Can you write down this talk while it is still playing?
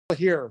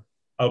Here.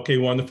 Okay,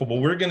 wonderful. Well,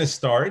 we're going to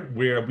start.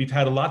 We've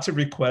had lots of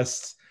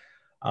requests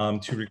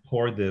to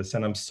record this,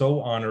 and I'm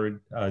so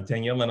honored.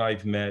 Danielle and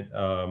I've met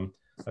a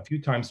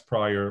few times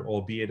prior,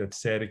 albeit at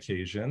sad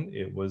occasion.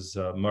 It was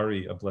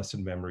Murray of Blessed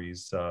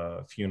Memory's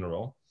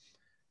funeral,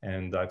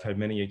 and I've had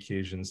many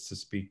occasions to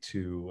speak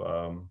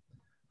to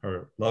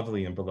her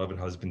lovely and beloved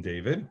husband,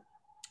 David.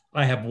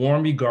 I have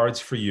warm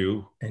regards for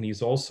you, and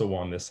he's also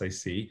on this, I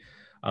see.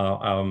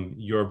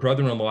 Your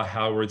brother-in-law,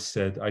 Howard,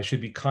 said, I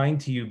should be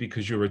kind to you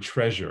because you're a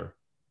treasure.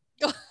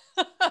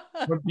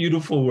 What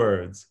beautiful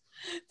words.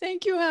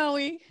 Thank you,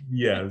 Howie.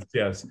 Yes,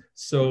 yes.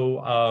 So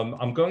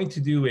I'm going to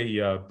do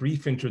a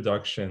brief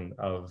introduction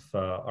of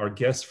our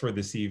guests for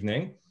this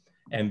evening,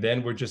 and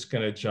then we're just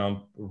going to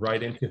jump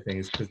right into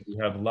things because we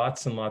have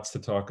lots and lots to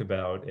talk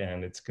about,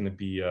 and it's going to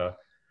be,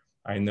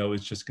 I know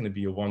it's just going to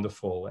be a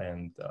wonderful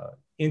and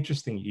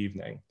interesting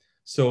evening.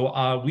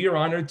 So we are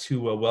honored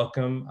to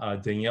welcome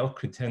Danielle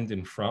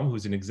Crittenden Frum,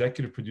 who's an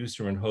executive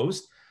producer and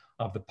host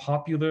of the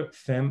popular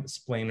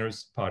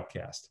Fem-Splainers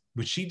podcast,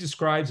 which she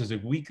describes as a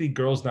weekly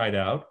girls' night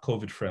out,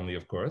 COVID-friendly,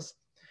 of course,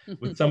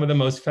 with some of the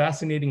most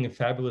fascinating and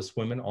fabulous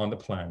women on the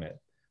planet.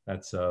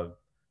 That's a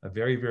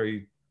very,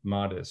 very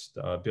modest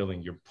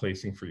billing you're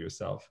placing for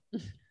yourself.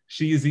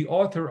 She is the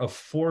author of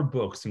 4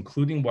 books,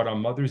 including What Our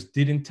Mothers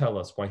Didn't Tell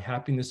Us, Why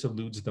Happiness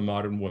Eludes the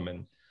Modern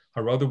Woman.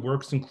 Her other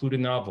works include a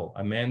novel,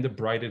 Amanda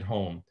Bright at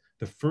Home,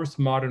 the first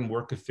modern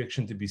work of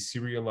fiction to be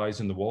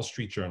serialized in the Wall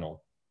Street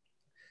Journal.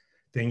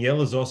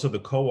 Danielle is also the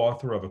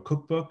co-author of a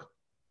cookbook,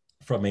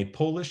 From a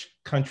Polish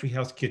Country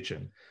House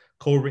Kitchen,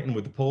 co-written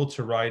with the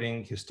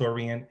Pulitzer-writing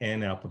historian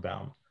Anne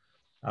Applebaum.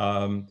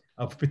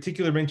 Of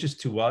particular interest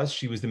to us,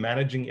 she was the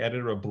managing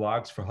editor of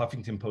blogs for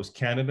Huffington Post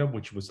Canada,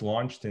 which was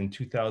launched in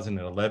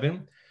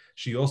 2011.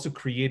 She also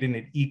created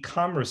an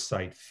e-commerce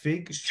site,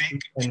 Fig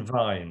and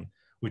Vine,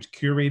 which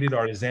curated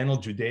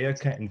artisanal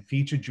Judaica and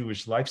featured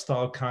Jewish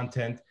lifestyle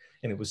content,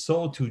 and it was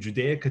sold to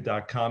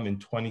Judaica.com in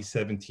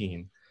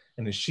 2017.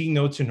 And as she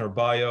notes in her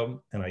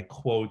bio, and I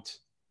quote,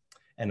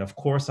 and of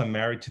course, I'm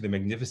married to the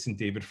magnificent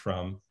David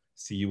Frum.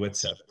 See you at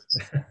 7.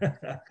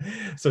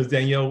 So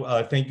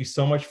Danielle, thank you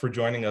so much for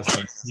joining us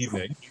this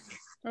evening.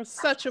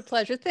 It's such a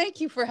pleasure.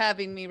 Thank you for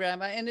having me,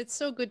 Rabbi. And it's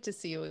so good to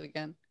see you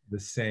again. The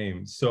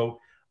same. So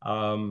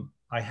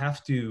I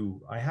have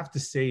to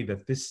say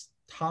that this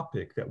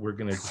topic that we're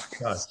going to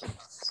discuss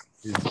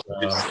is,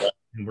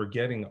 and we're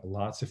getting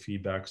lots of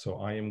feedback. So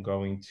I am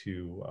going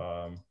to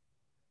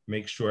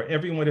make sure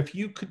everyone, if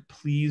you could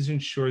please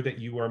ensure that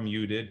you are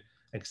muted,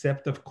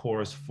 except of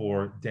course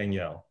for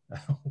Danielle.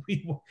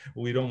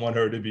 we don't want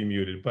her to be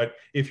muted, but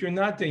if you're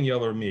not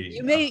Danielle or me,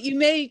 you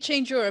may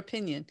change your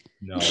opinion.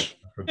 No, I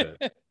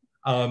forbid.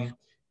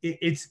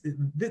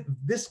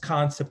 This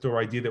concept or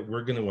idea that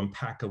we're going to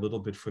unpack a little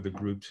bit for the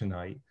group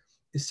tonight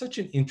is such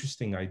an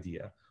interesting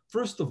idea.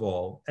 First of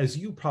all, as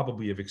you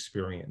probably have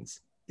experienced,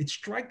 it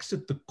strikes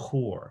at the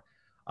core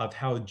of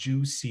how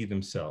Jews see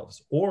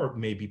themselves, or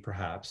maybe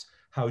perhaps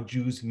how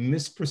Jews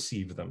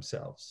misperceive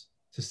themselves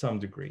to some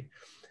degree.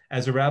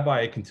 As a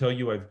rabbi, I can tell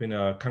you I've been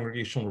a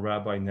congregational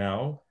rabbi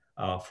now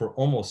for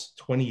almost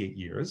 28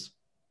 years.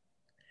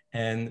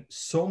 And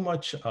so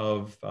much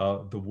of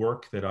the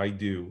work that I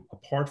do,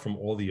 apart from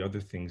all the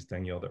other things,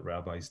 Danielle, that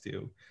rabbis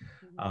do,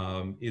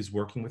 is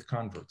working with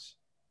converts.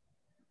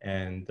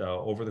 And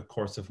over the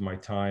course of my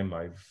time,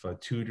 I've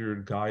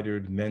tutored,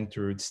 guided,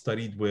 mentored,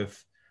 studied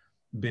with,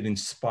 been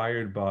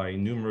inspired by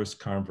numerous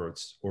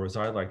converts, or as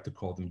I like to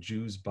call them,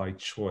 Jews by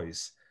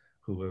choice,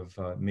 who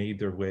have made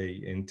their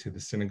way into the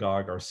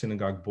synagogue. Our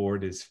synagogue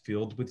board is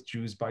filled with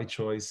Jews by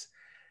choice.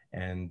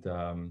 And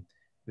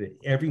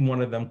every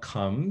one of them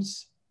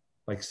comes,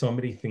 like so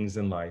many things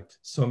in life,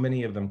 so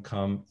many of them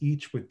come,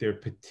 each with their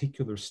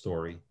particular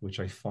story, which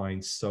I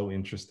find so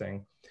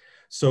interesting.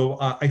 So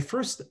I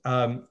first,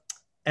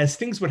 as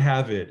things would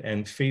have it,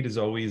 and fate is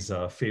always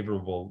a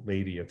favorable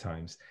lady at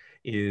times,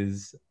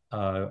 is,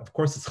 of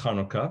course, it's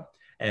Hanukkah.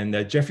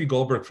 And Jeffrey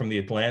Goldberg from The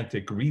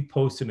Atlantic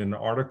reposted an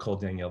article,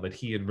 Danielle, that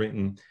he had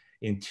written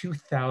in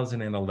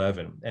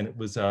 2011. And it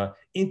was an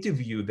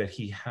interview that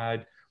he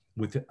had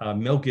with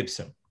Mel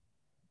Gibson.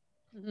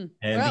 Mm-hmm.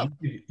 And Wow.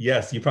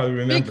 Yes, you probably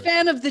remember. Big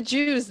fan of the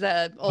Jews,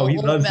 that Oh, he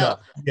loves Mel.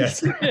 that.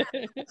 Yes.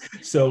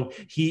 So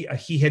he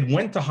had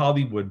went to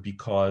Hollywood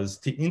because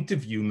to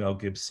interview Mel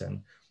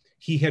Gibson.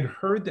 He had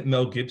heard that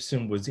Mel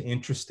Gibson was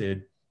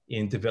interested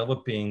in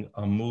developing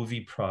a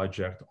movie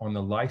project on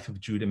the life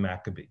of Judah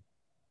Maccabee.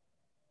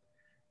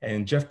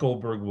 And Jeff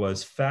Goldberg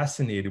was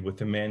fascinated with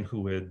the man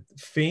who had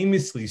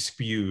famously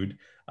spewed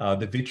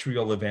the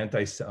vitriol of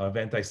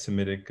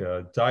anti-Semitic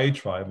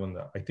diatribe on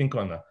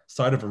the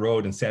side of a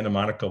road in Santa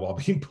Monica while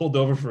being pulled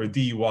over for a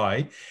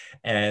DUI.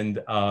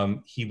 And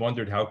he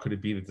wondered how could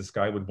it be that this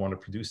guy would want to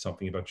produce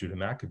something about Judah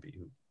Maccabee.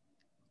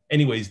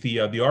 Anyways,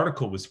 the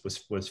article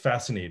was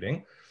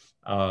fascinating.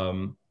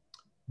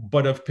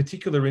 But of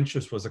particular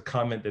interest was a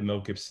comment that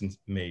Mel Gibson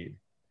made.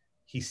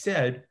 He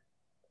said,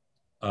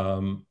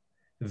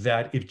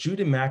 that if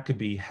Judah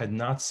Maccabee had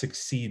not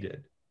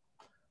succeeded,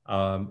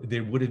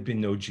 there would have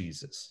been no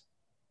Jesus.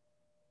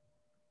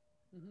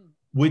 Mm-hmm.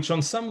 which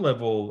on some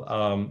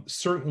level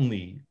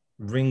certainly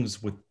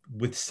rings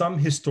with some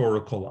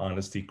historical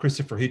honesty.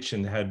 Christopher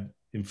Hitchens had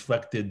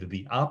inflected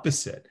the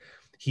opposite.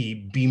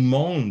 He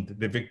bemoaned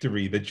the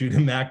victory that Judah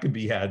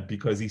Maccabee had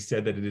because he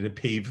said that it had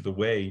paved the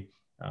way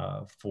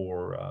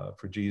for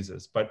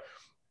Jesus. But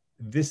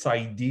this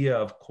idea,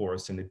 of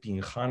course, and it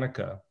being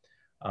Hanukkah,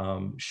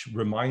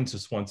 reminds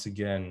us once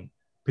again,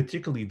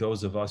 particularly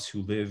those of us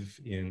who live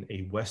in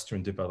a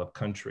Western developed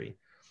country,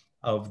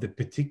 of the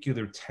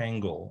particular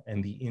tangle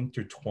and the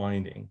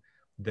intertwining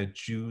that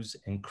Jews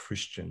and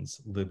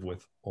Christians live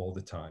with all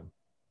the time.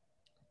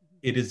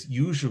 It is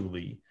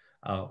usually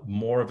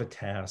more of a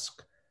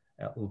task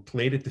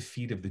laid at the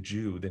feet of the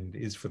Jew than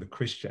it is for the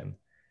Christian.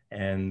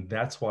 And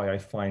that's why I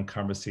find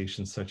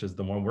conversations such as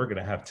the one we're going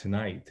to have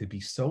tonight to be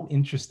so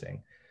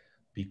interesting,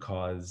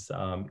 because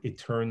it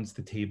turns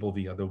the table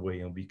the other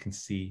way and we can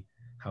see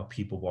how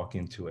people walk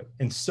into it.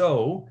 And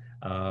so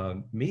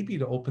maybe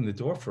to open the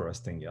door for us,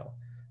 Danielle,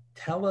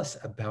 tell us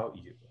about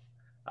you,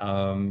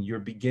 your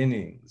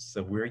beginnings,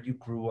 where you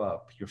grew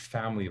up, your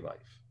family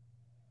life.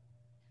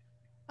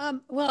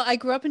 Well, I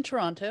grew up in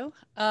Toronto.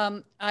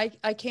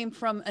 I came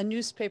from a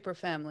newspaper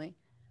family,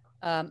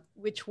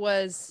 which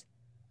was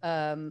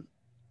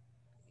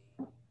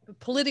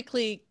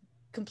politically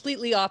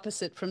completely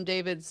opposite from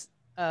David's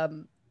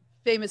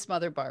famous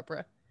mother,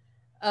 Barbara.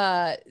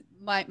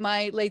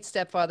 My late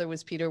stepfather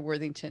was Peter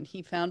Worthington.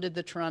 He founded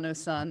the Toronto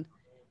Sun,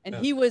 and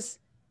he was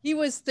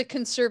the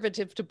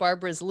conservative to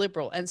Barbara's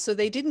liberal. And so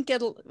they didn't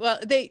get, well,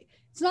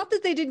 it's not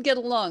that they didn't get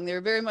along. They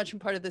were very much a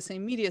part of the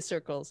same media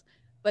circles,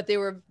 but they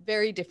were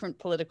very different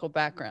political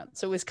backgrounds.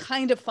 So it was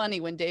kind of funny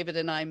when David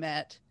and I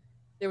met.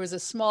 There was a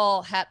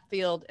small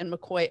Hatfield and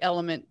McCoy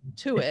element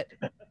to it.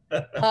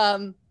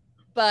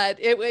 But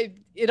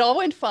it all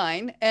went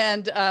fine.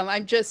 And I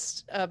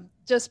just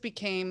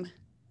became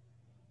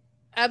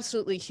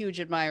absolutely huge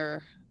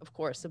admirer, of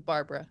course, of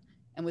Barbara,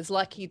 and was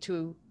lucky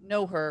to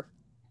know her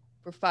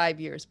for 5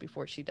 years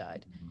before she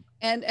died.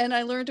 And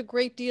I learned a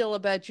great deal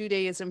about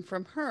Judaism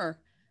from her,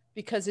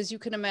 because as you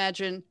can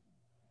imagine,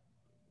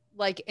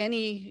 like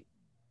any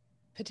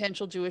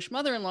potential Jewish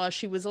mother-in-law,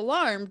 she was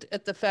alarmed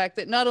at the fact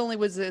that not only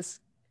was this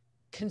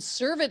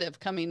conservative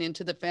coming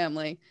into the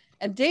family,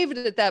 and David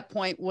at that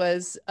point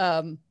was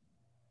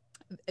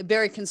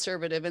very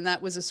conservative, and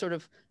that was a sort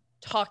of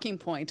talking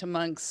point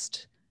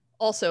amongst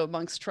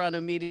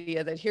Toronto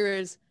media, that here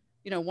is,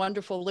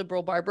 wonderful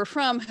liberal Barbara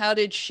Frum. How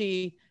did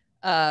she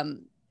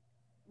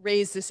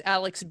raise this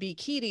Alex B.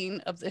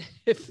 Keating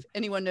if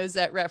anyone knows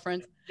that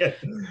reference? Yeah.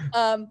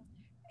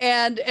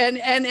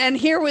 And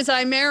here was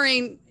I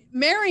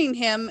marrying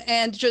him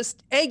and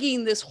just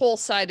egging this whole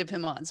side of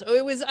him on. So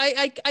it was,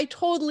 I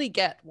totally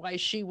get why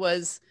she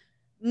was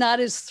not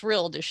as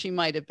thrilled as she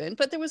might have been,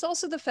 but there was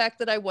also the fact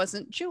that I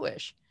wasn't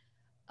Jewish.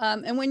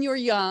 And when you're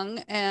young,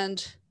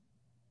 and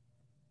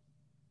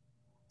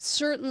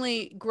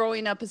certainly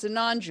growing up as a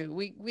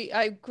non-Jew,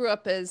 I grew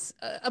up as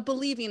a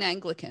believing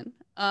Anglican,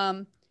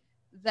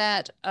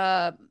 that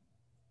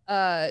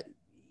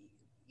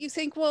you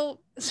think,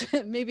 well,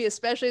 maybe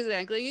especially as an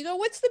Anglican, you go,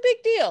 what's the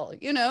big deal,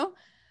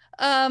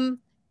 and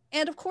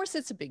of course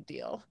it's a big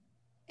deal.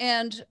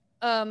 And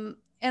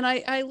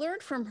I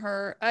learned from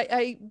her.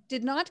 I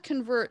did not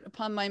convert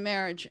upon my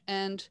marriage,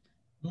 and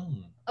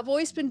I've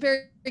always been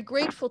very, very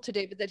grateful to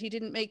David that he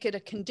didn't make it a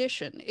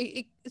condition.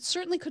 It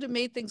certainly could have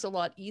made things a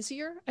lot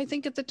easier, I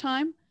think, at the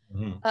time.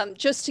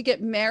 Just to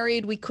get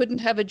married, we couldn't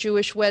have a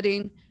Jewish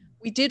wedding.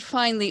 We did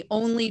find the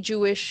only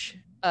Jewish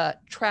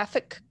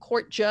traffic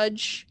court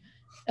judge,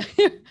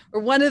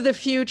 or one of the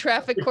few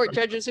traffic court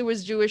judges who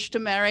was Jewish, to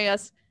marry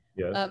us.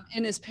 Yes.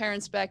 In his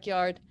parents'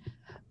 backyard.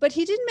 But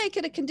he didn't make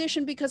it a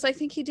condition because I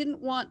think he didn't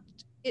want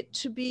it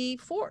to be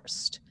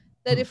forced.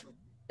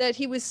 That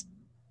he was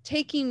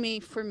taking me,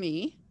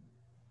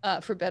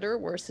 for better or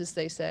worse, as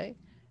they say.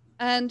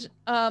 And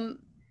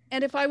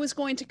if I was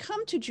going to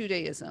come to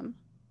Judaism,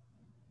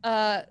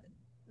 that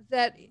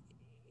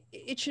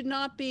it should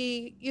not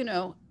be,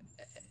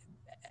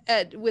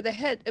 with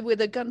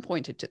a gun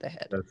pointed to the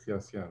head.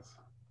 Yes.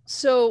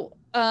 So,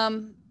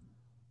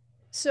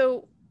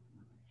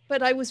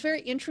 but I was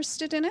very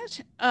interested in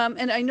it,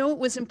 and I know it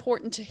was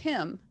important to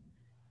him.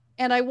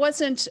 And I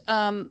wasn't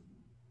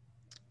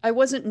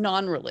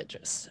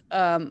non-religious.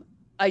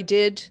 I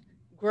did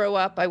grow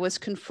up. I was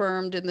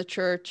confirmed in the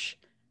church.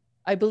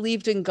 I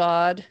believed in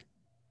God.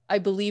 I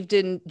believed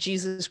in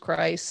Jesus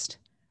Christ.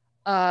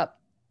 But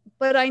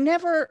I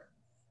never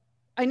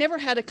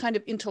had a kind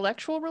of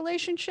intellectual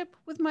relationship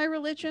with my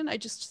religion. I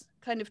just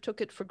kind of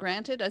took it for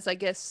granted, as I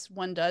guess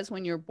one does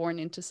when you're born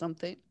into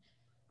something.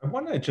 I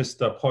want to just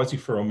pause you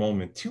for a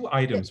moment. 2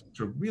 items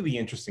which are really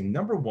interesting.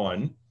 Number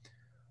one,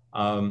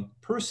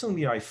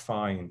 personally, I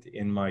find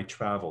in my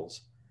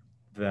travels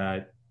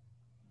that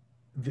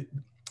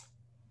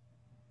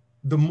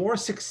the more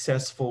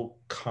successful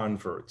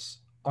converts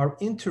are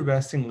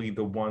interestingly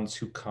the ones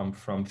who come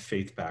from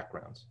faith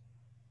backgrounds.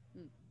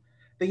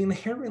 They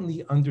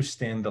inherently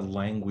understand the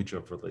language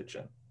of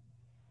religion.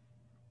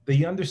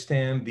 they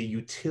understand the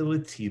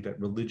utility that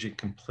religion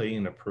can play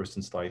in a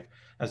person's life,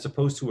 as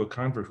opposed to a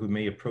convert who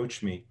may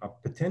approach me, a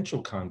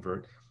potential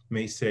convert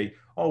may say,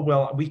 oh,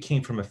 well, we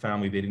came from a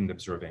family, they didn't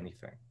observe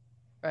anything.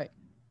 Right.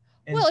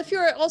 And Well, if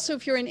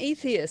you're an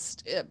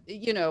atheist,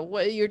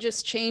 you're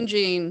just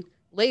changing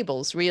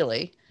labels,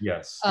 really.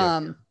 yes, yes.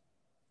 Um,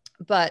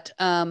 but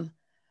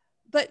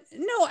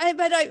no,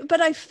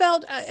 I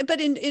felt,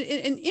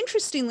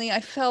 interestingly, I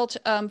felt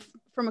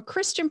from a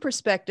Christian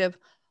perspective,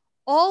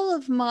 all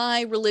of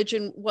my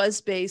religion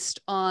was based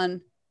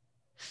on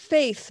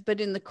faith, but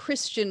in the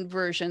Christian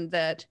version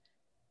that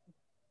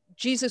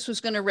Jesus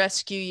was going to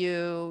rescue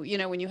you. You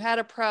know, when you had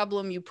a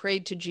problem, you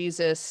prayed to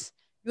Jesus.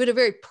 You had a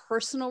very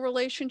personal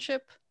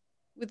relationship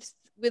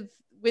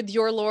with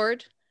your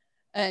Lord,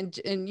 and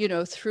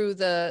through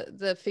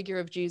the figure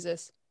of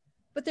Jesus.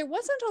 But there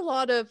wasn't a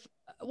lot of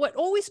what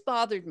always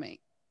bothered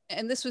me,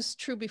 and this was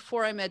true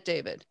before I met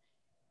David,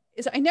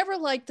 is I never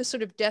liked the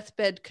sort of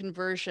deathbed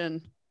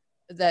conversion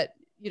that,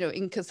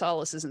 in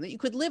Catholicism, that you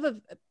could live a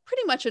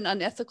pretty much an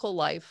unethical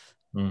life.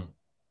 Mm.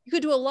 You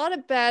could do a lot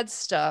of bad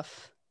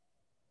stuff.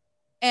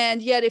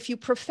 And yet if you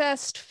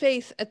professed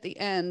faith at the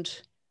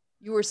end,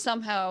 you were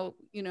somehow,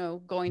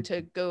 going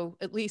to go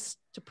at least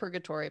to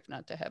purgatory, if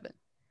not to heaven.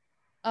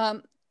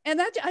 And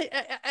that,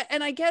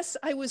 I guess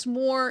I was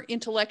more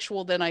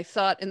intellectual than I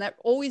thought. And that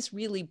always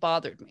really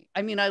bothered me.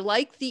 I mean, I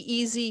like the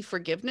easy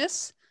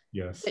forgiveness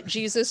that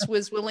Jesus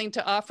was willing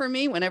to offer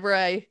me whenever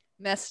I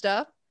messed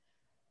up.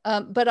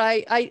 But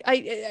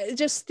I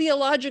just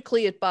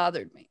theologically, it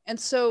bothered me. And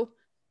so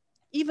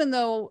even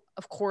though,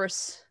 of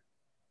course,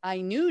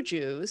 I knew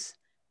Jews,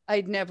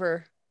 I'd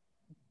never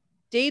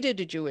dated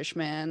a Jewish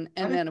man.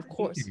 And then, of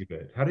course,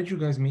 how did you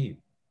guys meet?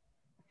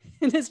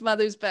 In his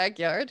mother's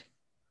backyard.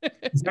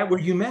 Is that where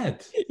you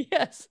met?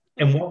 Yes.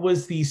 And what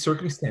was the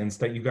circumstance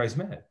that you guys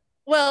met?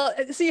 Well,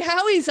 see,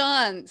 Howie's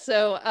on.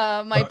 So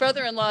my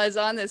brother-in-law is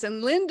on this,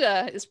 and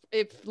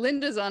if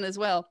Linda's on as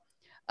well.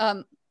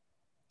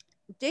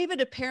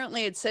 David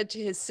apparently had said to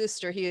his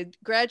sister, he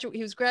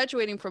was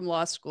graduating from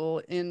law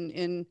school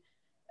in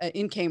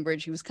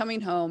Cambridge. He was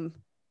coming home,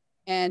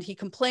 and he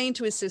complained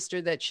to his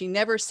sister that she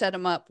never set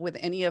him up with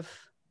any of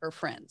her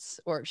friends,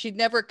 or she'd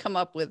never come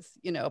up with,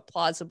 a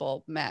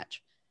plausible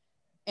match.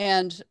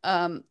 And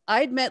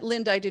I'd met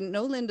Linda. I didn't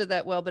know Linda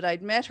that well, but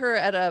I'd met her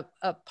at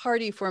a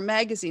party for a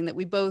magazine that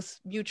we both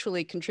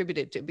mutually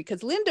contributed to,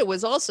 because Linda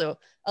was also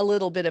a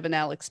little bit of an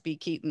Alex B.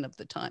 Keaton of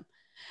the time.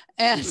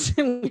 And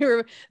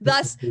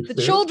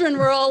the children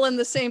were all in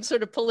the same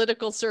sort of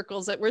political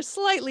circles that were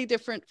slightly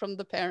different from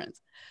the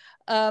parents.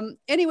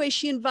 Anyway,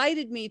 she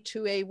invited me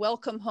to a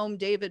welcome home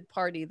David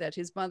party that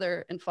his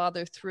mother and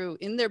father threw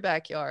in their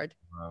backyard.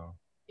 Wow.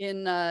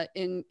 in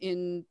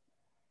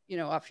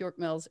off York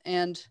Mills.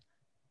 And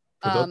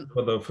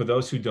for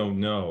those who don't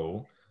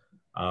know,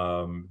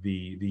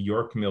 the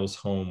York Mills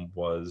home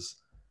was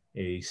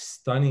a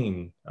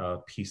stunning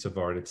piece of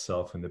art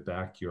itself, and the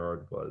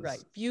backyard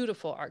was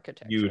beautiful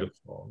architecture.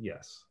 Beautiful,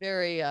 yes.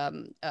 Very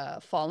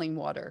falling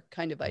water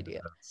kind of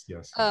idea.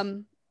 Yes.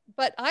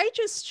 But I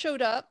just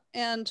showed up,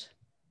 and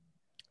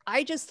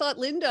I just thought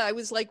I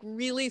was like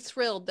really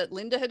thrilled that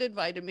Linda had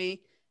invited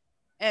me,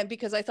 and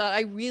because I thought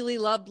I really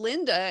loved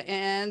Linda,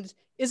 and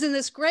isn't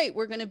this great?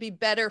 We're going to be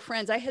better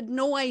friends. I had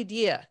no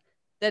idea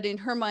that in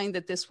her mind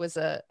that this was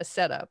a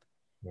setup.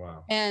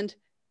 Wow. And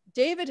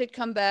David had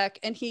come back,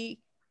 and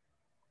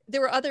there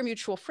were other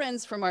mutual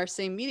friends from our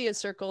same media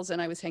circles, and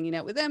I was hanging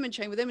out with them and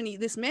chatting with them.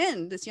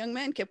 And this young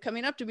man kept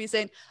coming up to me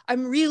saying,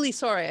 "I'm really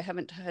sorry I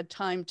haven't had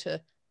time to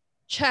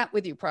chat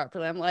with you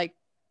properly." I'm like,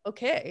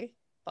 okay,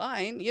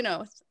 fine,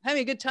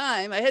 having a good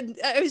time.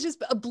 I was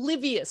just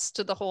oblivious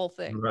to the whole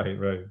thing.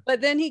 Right.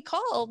 But then he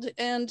called,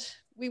 and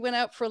we went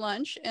out for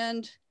lunch,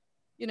 and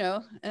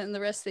and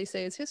the rest, they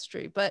say, is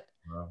history. But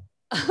wow.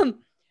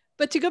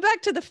 But to go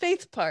back to the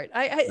faith part,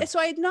 so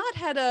I had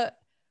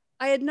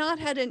not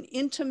had an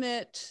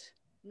intimate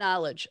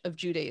knowledge of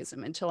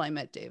Judaism until I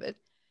met David.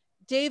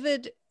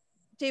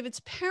 David's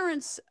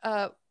parents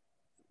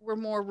were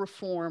more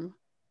Reform,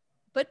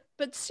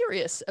 but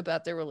serious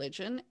about their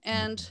religion.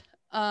 And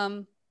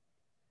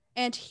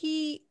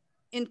he,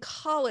 in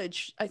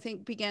college, I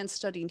think, began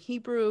studying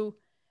Hebrew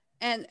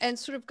and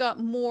sort of got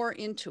more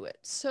into it.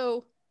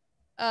 So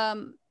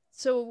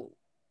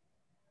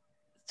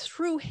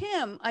through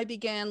him, I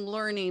began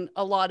learning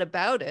a lot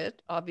about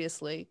it,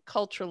 obviously,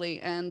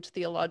 culturally and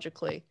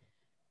theologically.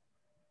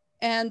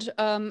 And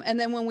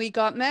then when we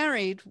got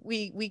married,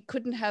 we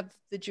couldn't have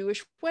the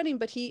Jewish wedding,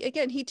 but he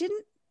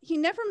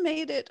never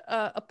made it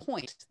a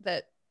point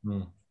that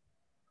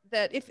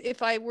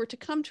if I were to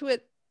come to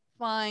it,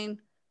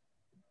 fine,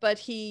 but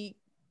he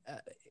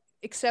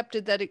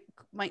accepted that it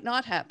might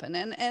not happen.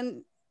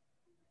 And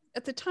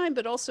at the time,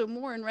 but also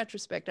more in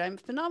retrospect, I'm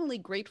phenomenally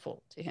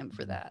grateful to him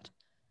for that.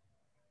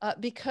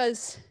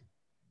 Because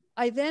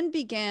I then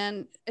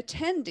began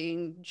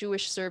attending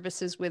Jewish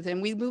services with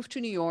him. We moved to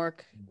New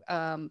York.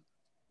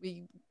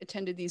 We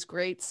attended these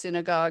great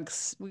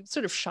synagogues. We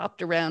sort of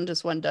shopped around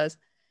as one does.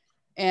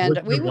 And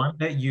Was we there one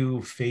that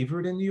you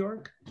favored in New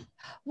York?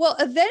 well,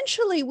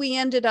 eventually we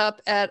ended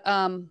up at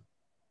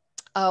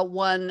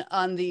one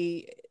on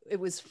the, it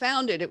was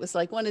founded, it was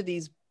like one of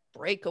these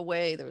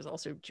breakaway, there was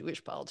also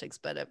Jewish politics,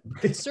 but a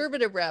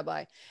conservative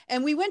rabbi.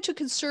 And we went to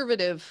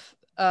conservative,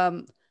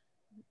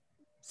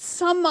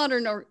 some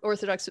modern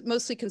Orthodox, but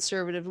mostly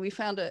conservative. We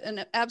found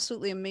an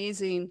absolutely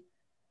amazing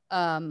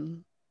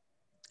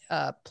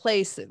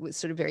place that was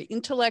sort of very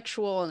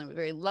intellectual and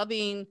very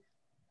loving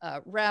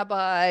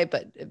rabbi,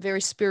 but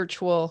very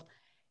spiritual.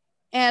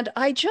 And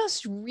I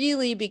just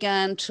really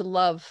began to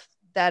love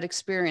that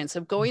experience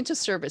of going to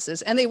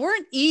services. And they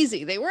weren't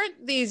easy. They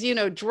weren't these,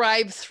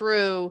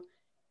 drive-through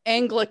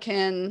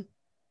Anglican,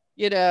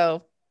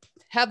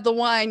 have the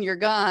wine, you're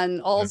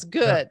gone, all's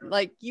good. Yeah.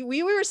 Like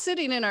we were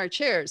sitting in our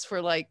chairs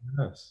for like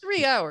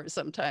 3 hours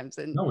sometimes.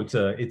 And no,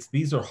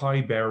 these are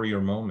high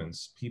barrier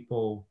moments.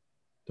 People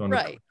don't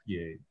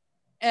appreciate.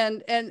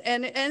 And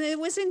it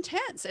was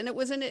intense, and it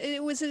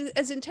was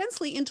as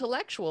intensely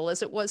intellectual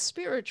as it was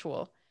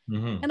spiritual.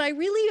 Mm-hmm. And I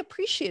really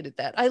appreciated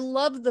that. I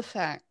love the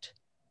fact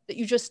that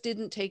you just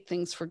didn't take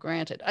things for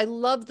granted. I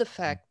love the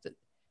fact that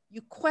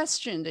you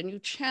questioned and you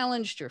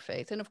challenged your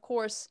faith. And of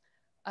course,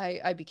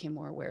 I became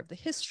more aware of the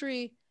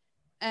history.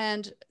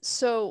 And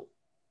so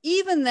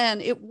even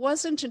then, it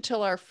wasn't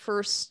until I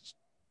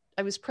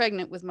was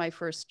pregnant with our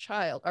first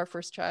child,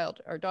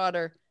 our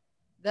daughter,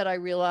 that I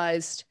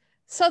realized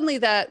suddenly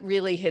that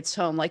really hits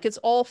home. Like, it's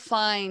all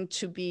fine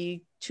to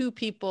be two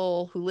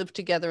people who live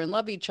together and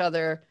love each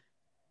other,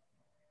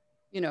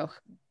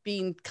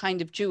 being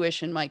kind of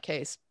Jewish in my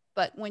case.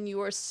 But when you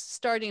are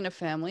starting a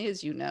family,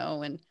 as you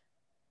know, and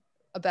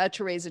about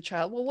to raise a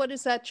child, well, what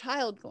is that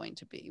child going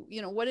to be?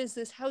 What is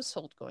this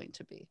household going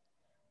to be?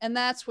 And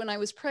that's when I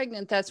was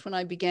pregnant. That's when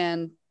I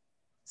began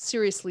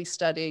seriously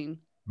studying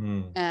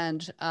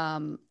and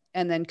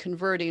then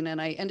converting.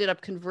 And I ended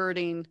up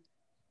converting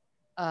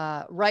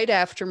right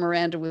after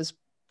Miranda was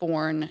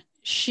born.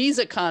 She's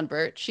a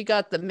convert. She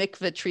got the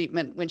mikveh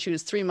treatment when she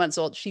was 3 months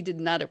old. She did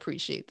not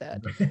appreciate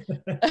that.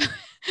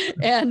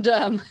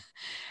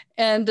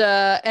 And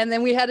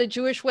then we had a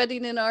Jewish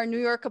wedding in our New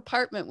York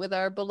apartment with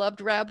our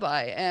beloved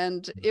rabbi.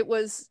 And it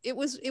was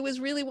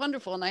really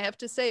wonderful. And I have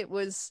to say, it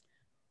was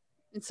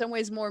in some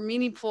ways more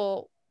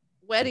meaningful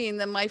wedding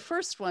than my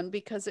first one,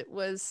 because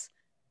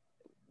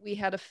we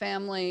had a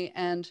family.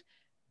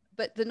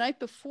 But the night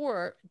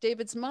before,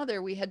 David's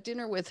mother, we had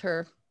dinner with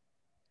her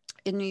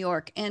in New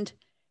York, and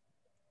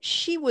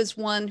she was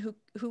one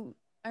who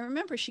I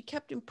remember she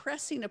kept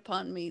impressing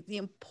upon me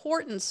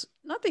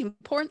not the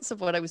importance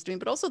of what I was doing,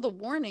 but also the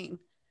warning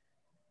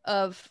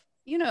of,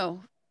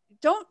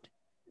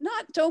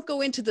 don't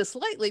go into this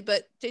lightly.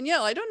 But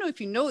Danielle, I don't know if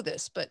you know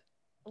this, but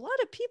a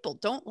lot of people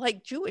don't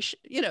like Jewish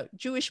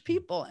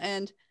people,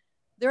 and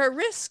there are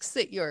risks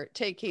that you're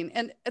taking.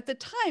 And at the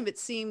time, it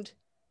seemed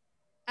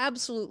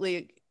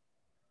absolutely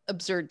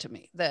absurd to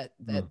me that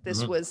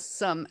this was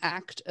some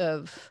act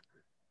of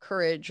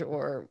courage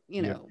or,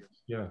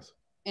 Yes.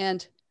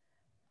 And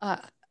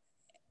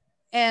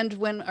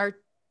when our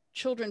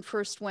children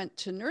first went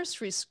to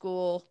nursery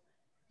school,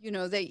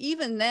 they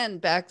even then,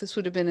 this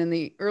would have been in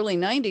the early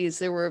 90s,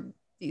 there were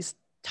these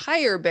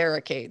tire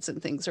barricades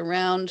and things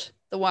around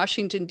the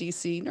Washington,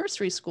 D.C.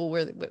 nursery school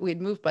where we'd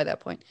moved by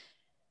that point.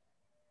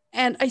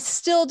 And I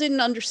still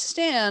didn't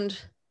understand.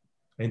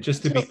 And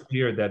just to be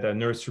clear, that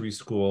nursery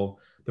school,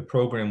 the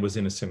program was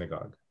in a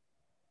synagogue.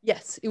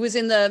 Yes, it was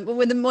in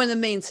one of the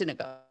main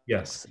synagogues.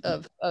 Yes.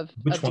 of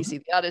DC,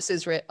 the Adas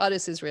Israel.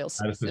 Adas Israel,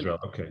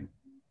 okay.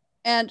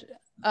 And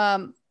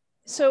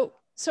so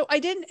I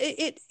didn't.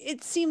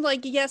 It seemed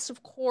like, yes,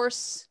 of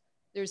course,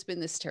 there's been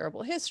this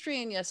terrible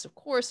history, and yes, of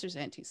course, there's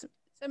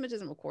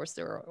anti-Semitism. Of course,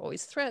 there are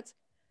always threats,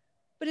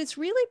 but it's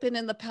really been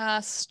in the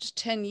past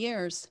 10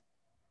 years,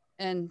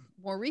 and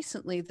more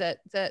recently,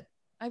 that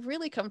I've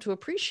really come to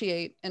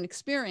appreciate and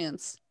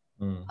experience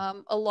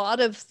a lot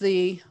of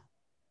the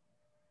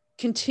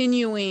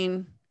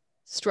continuing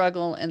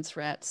struggle and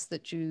threats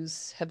that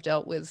Jews have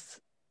dealt with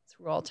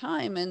through all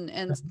time. And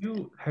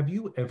have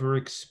you ever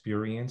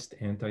experienced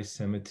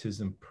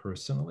anti-Semitism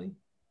personally?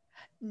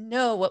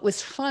 No. What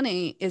was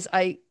funny is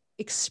I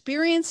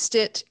experienced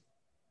it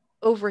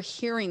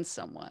overhearing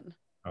someone.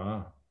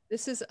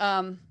 This is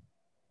I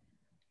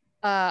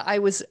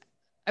was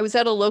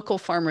at a local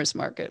farmer's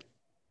market.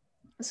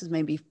 This is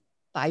maybe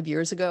 5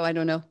 years ago, I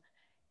don't know.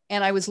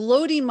 And I was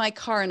loading my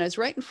car, and I was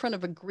right in front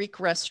of a Greek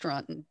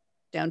restaurant in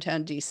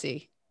downtown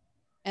DC.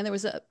 And there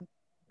was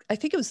I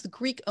think it was the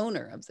Greek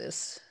owner of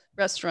this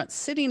restaurant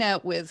sitting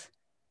out with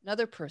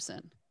another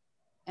person.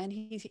 And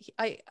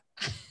I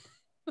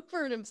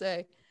heard him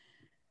say,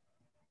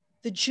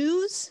 the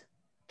Jews,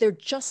 they're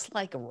just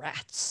like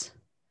rats.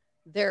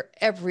 They're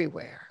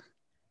everywhere.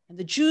 And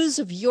the Jews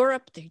of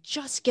Europe, they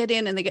just get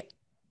in and and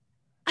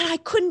I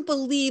couldn't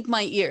believe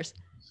my ears.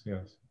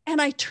 Yes.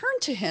 And I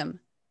turned to him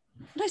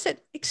and I said,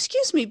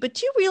 excuse me, but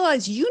do you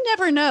realize you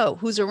never know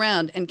who's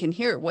around and can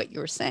hear what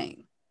you're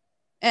saying?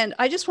 And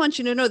I just want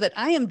you to know that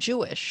I am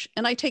Jewish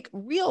and I take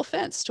real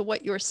offense to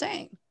what you're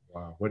saying.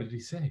 Wow. What did he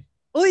say?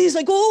 Oh, he's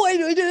like, oh,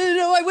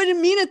 I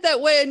wouldn't mean it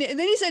that way. And then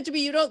he said to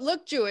me, you don't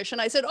look Jewish.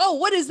 And I said, oh,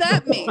 what does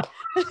that mean?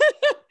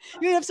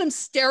 You have some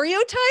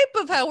stereotype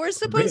of how we're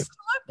supposed to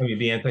look? I mean,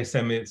 the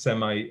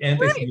anti-Semitism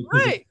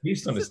Right.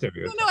 based on a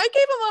stereotype. No, I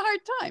gave him a hard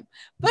time.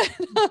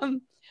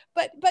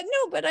 But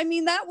no, but I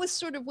mean, that was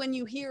sort of when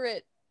you hear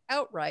it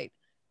outright.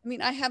 I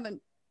mean, I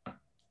haven't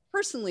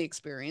personally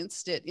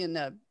experienced it in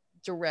a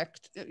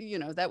direct,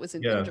 that was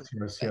an indirect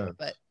way.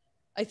 But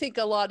I think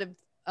a lot of,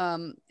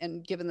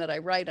 and given that I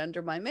write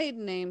under my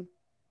maiden name,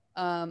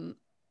 I'm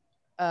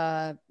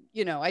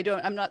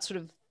not sort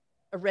of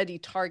a ready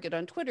target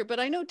on Twitter, but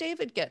I know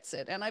David gets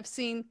it. And I've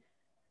seen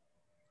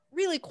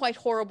really quite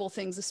horrible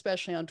things,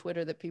 especially on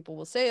Twitter, that people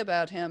will say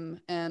about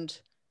him. And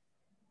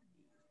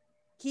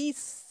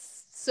he's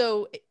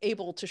so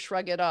able to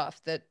shrug it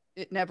off that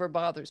it never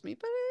bothers me,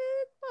 but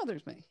it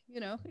bothers me.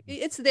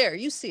 It's there.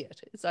 You see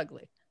it. It's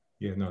ugly.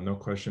 Yeah, no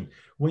question.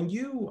 When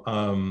you,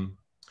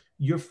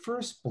 your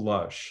first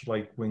blush,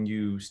 like when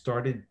you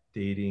started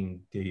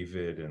dating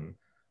David, and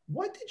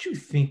what did you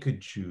think of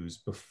Jews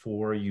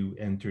before you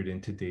entered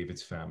into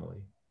David's family?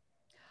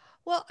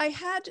 Well, I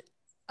had,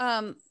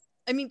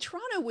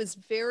 Toronto was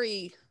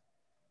the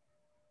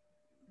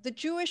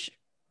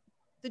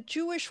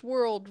Jewish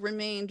world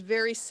remained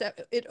very,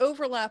 it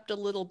overlapped a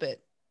little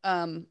bit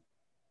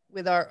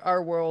with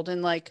our world.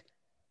 And like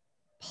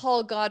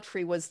Paul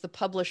Godfrey was the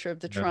publisher of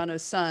the Toronto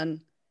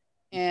Sun.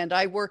 And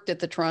I worked at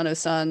the Toronto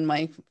Sun.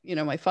 My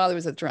father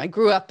was at the Toronto. I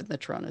grew up in the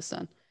Toronto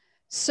Sun.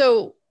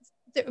 So,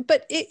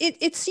 but it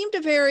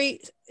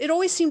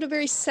always seemed a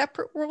very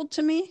separate world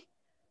to me.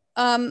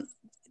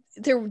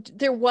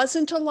 There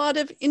wasn't a lot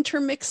of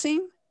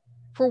intermixing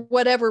for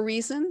whatever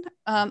reason.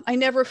 I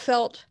never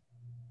felt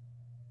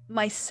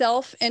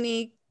myself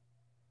any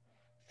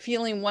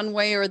feeling one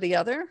way or the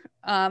other.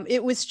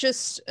 It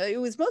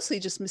was mostly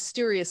just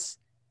mysterious.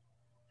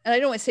 And I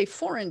don't want to say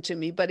foreign to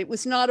me, but it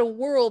was not a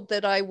world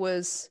that I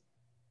was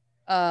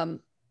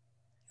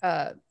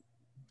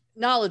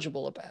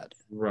knowledgeable about.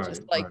 Right.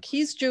 Just like,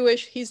 he's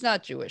Jewish, he's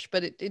not Jewish,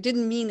 but it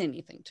didn't mean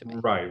anything to me.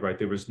 Right.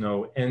 There was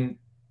no, and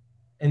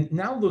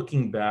now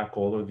looking back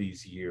all of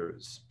these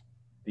years,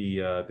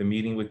 the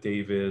meeting with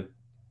David,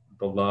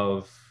 the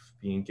love,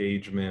 the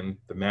engagement,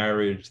 the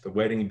marriage, the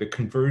wedding, the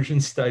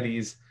conversion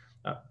studies,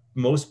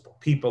 most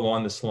people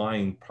on this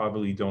line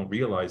probably don't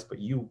realize, but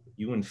you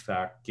in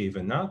fact gave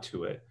a nod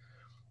to it,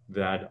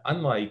 that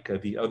unlike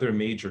the other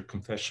major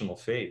confessional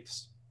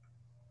faiths,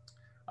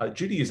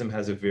 Judaism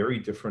has a very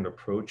different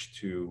approach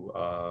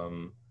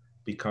to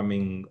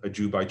becoming a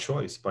Jew by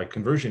choice, by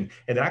conversion.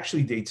 It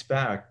actually dates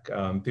back,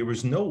 there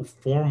was no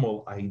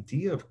formal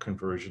idea of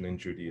conversion in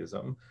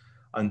Judaism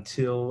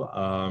until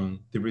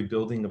the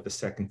rebuilding of the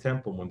Second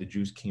Temple, when the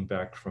Jews came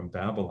back from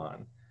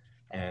Babylon.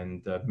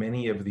 And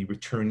many of the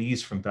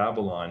returnees from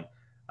Babylon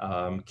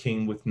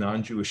came with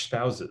non-Jewish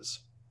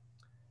spouses.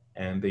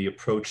 And they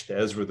approached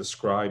Ezra the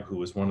scribe, who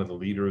was one of the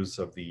leaders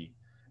of the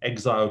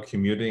exile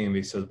community, and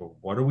they said, well,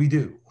 what do we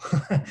do?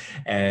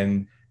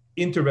 And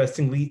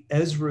interestingly,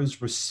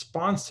 Ezra's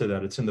response to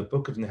that, it's in the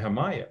book of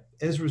Nehemiah,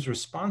 Ezra's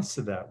response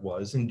to that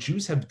was, and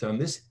Jews have done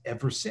this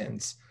ever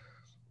since,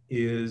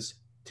 is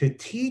to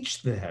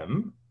teach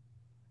them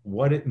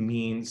what it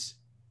means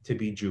to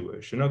be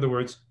Jewish. In other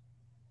words,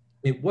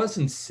 it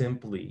wasn't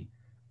simply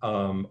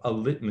a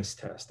litmus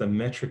test, a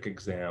metric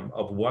exam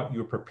of what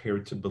you're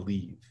prepared to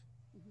believe.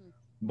 Mm-hmm.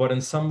 But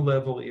on some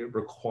level, it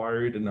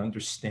required an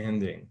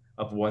understanding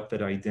of what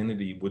that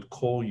identity would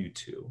call you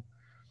to.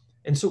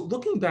 And so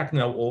looking back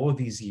now all of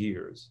these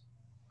years,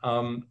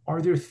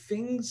 are there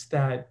things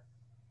that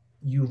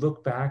you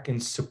look back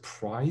and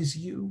surprise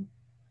you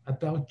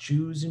about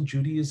Jews and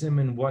Judaism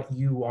and what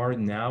you are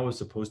now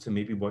as opposed to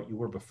maybe what you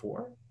were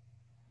before?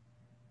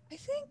 I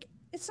think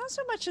it's not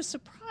so much a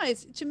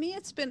surprise. To me,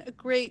 it's been a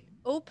great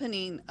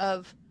opening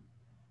of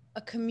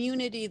a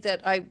community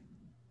that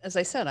as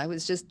I said, I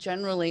was just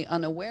generally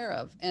unaware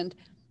of. And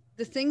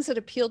the things that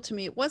appealed to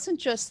me, it wasn't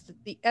just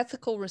the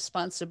ethical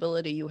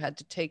responsibility you had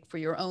to take for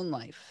your own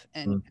life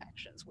and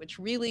actions, which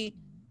really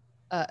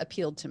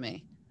appealed to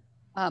me.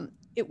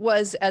 It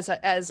was,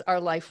 as our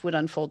life would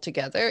unfold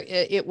together,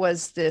 it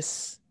was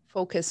this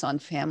focus on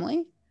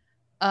family.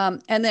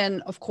 And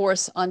then, of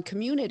course, on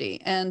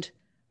community. And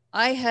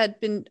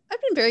I've been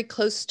very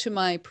close to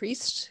my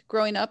priest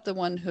growing up, the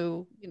one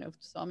who,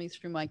 saw me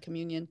through my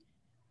communion.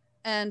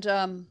 And,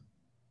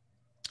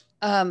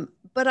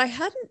 but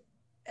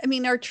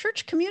our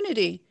church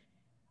community,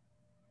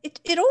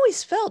 it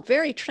always felt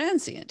very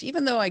transient,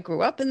 even though I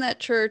grew up in that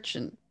church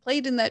and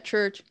played in that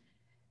church,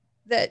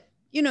 that,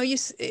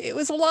 it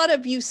was a lot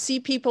of, you see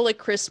people at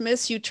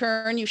Christmas, you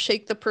turn, you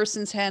shake the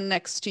person's hand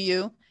next to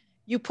you.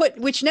 You put,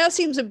 which now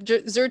seems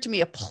absurd to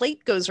me, a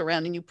plate goes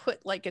around and you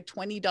put like a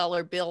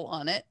 $20 bill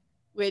on it,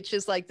 which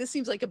is like, this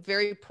seems like a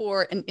very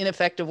poor and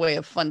ineffective way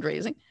of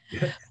fundraising.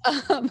 Yeah.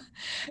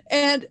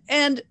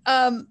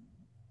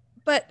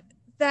 But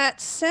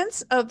that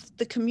sense of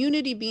the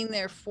community being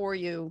there for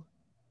you,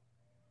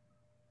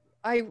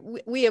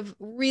 we have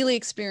really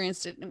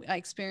experienced it. I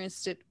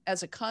experienced it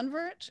as a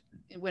convert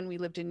when we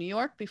lived in New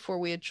York before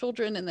we had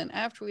children, and then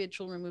after we had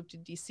children, moved to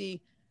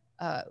DC.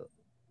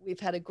 We've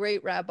had a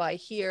great rabbi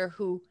here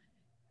who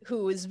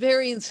is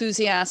very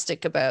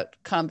enthusiastic about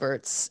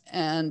converts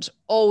and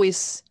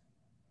always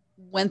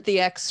went the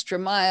extra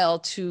mile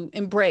to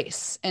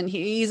embrace. And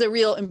he's a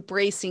real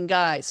embracing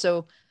guy.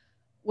 So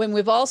when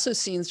we've also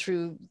seen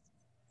through,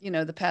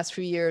 the past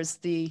few years,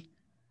 the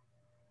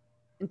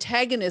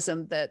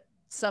antagonism that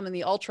some in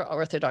the ultra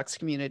Orthodox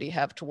community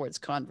have towards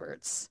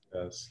converts.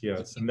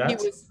 Yes. And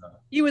that's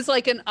he was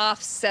like an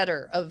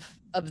offsetter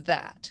of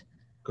that.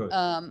 Good.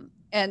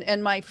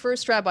 And my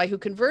first rabbi who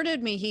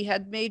converted me, he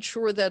had made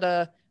sure that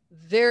a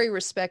very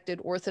respected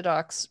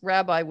Orthodox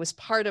rabbi was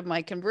part of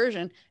my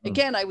conversion.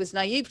 Again, I was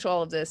naive to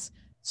all of this,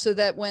 so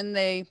that when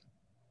they...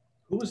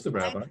 Who was the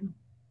rabbi?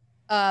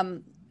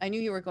 I knew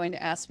you were going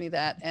to ask me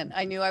that, and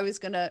I knew I was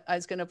gonna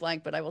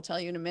blank, but I will tell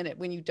you in a minute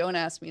when you don't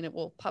ask me, and it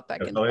will pop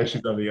back in. I'll ask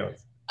you something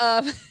else.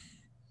 But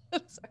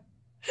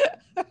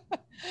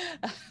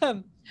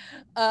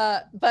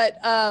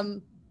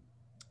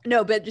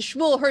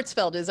Shmuel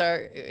Hertzfeld is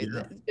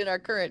our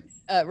current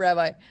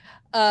rabbi,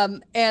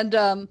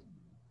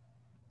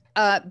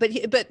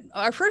 but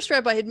our first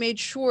rabbi had made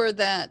sure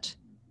that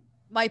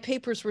my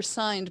papers were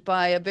signed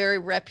by a very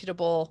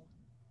reputable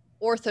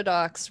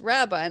Orthodox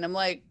rabbi, and I'm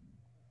like,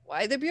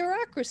 why the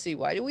bureaucracy?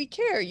 Why do we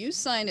care? You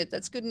sign it.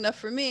 That's good enough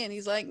for me. And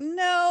he's like,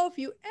 no, if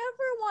you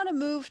ever want to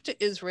move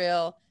to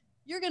Israel,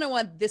 you're going to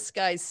want this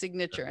guy's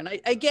signature. And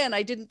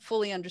I didn't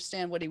fully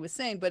understand what he was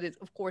saying, but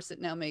of course it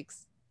now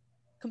makes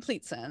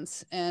complete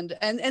sense. And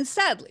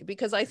sadly,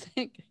 because I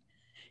think,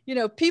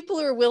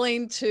 people are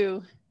willing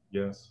to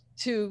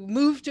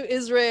move to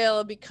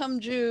Israel, become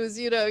Jews,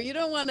 you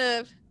don't want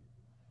to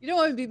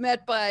be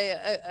met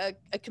by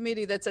a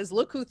committee that says,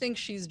 look who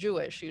thinks she's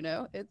Jewish,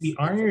 The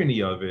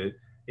irony of it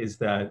is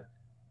that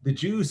the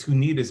Jews who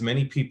need as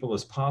many people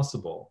as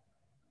possible,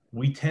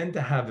 we tend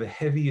to have the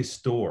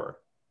heaviest door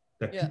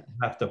that people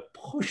have to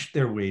push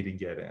their way to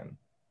get in.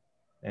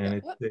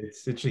 And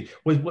it's interesting.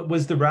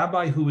 Was the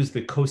rabbi who was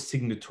the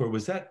co-signator,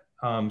 was that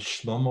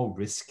Shlomo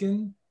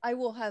Riskin? I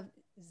will have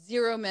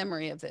zero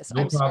memory of this.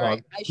 No I'm problem.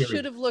 sorry. I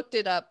should have looked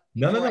it up.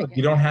 No.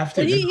 You don't have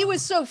to. But he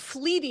was so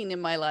fleeting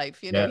in my life.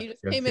 He just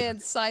came in,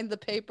 signed the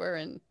paper,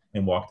 and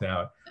walked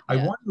out. I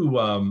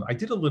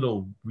did a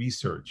little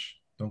research.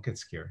 Don't get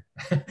scared.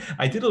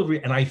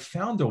 And I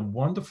found a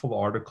wonderful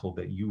article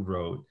that you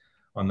wrote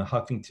on the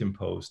Huffington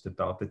Post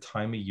about the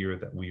time of year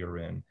that we are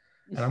in.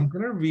 And I'm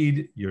going to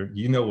read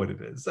you know what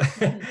it is.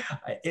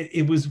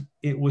 It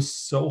was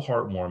so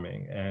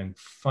heartwarming and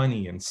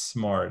funny and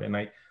smart. And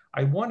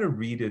I want to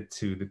read it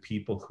to the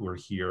people who are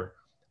here,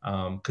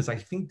 because I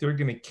think they're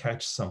going to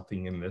catch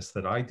something in this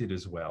that I did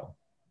as well.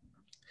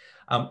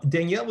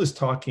 Danielle was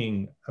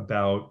talking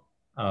about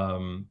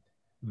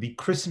the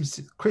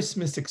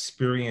Christmas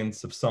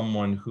experience of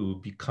someone who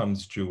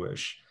becomes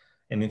Jewish.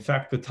 And in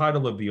fact, the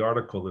title of the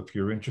article, if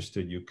you're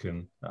interested, you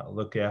can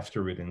look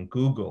after it in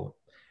Google.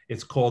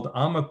 It's called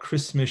I'm a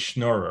Christmas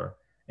Schnorrer,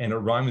 and it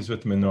rhymes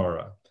with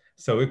menorah.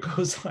 So it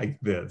goes like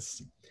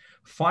this.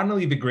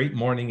 Finally, the great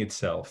morning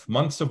itself.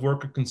 Months of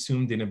work are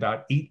consumed in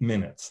about 8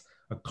 minutes.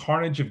 A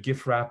carnage of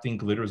gift wrapping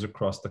glitters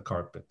across the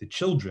carpet. The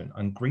children,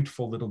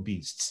 ungrateful little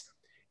beasts,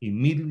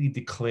 immediately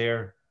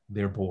declare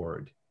they're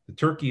bored. The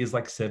turkey is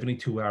like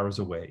 72 hours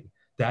away.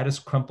 Dad is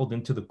crumpled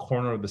into the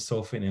corner of the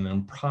sofa in an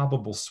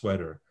improbable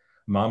sweater.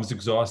 Mom's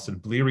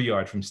exhausted,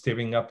 bleary-eyed from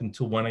staying up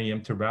until 1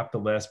 a.m. to wrap the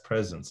last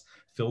presents,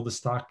 fill the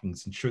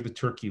stockings, ensure the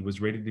turkey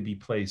was ready to be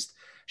placed.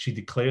 She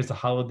declares the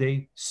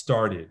holiday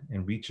started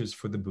and reaches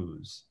for the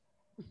booze.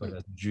 But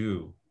as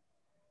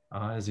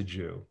a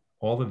Jew,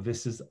 all of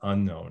this is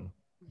unknown.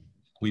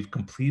 We've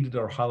completed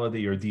our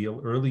holiday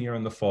ordeal earlier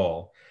in the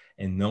fall,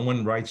 and no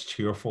one writes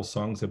cheerful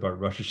songs about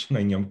Rosh Hashanah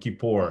and Yom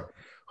Kippur,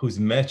 whose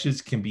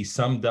message can be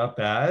summed up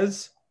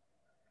as,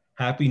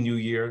 Happy New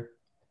Year,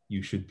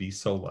 you should be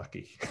so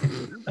lucky.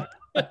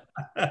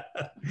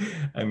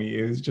 I mean,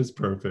 it was just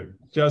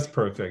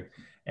perfect.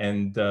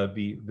 And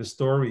the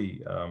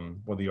story,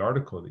 or the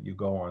article that you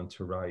go on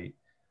to write,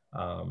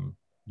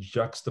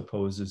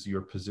 juxtaposes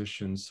your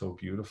position so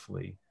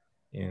beautifully,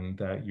 in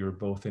that you're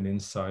both an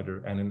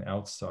insider and an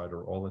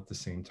outsider all at the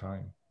same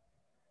time.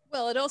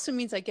 Well, it also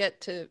means I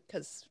get to,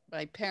 because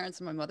my parents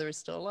and my mother is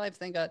still alive,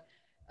 thank God,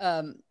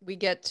 we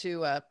get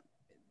to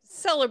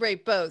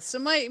celebrate both. So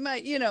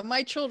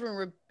my children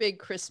were big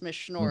Christmas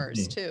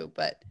schnorrers too,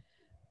 but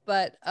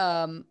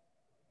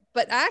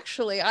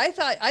actually I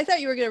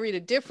thought you were going to read a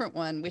different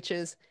one, which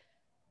is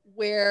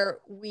where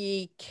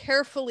we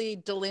carefully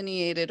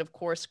delineated, of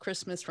course,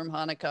 Christmas from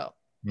Hanukkah,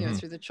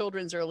 through the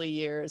children's early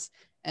years.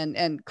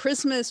 And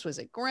Christmas was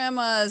at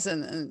grandma's,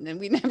 and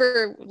we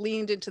never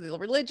leaned into the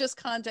religious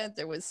content.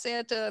 There was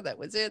Santa, that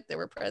was it. There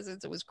were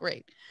presents. It was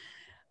great.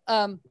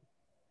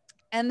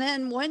 And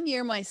then one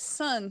year, my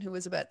son, who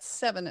was about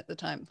 7 at the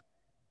time,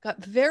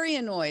 got very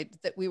annoyed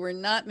that we were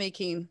not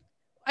making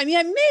I mean,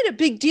 I made a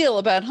big deal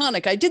about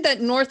Hanukkah. I did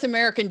that North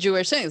American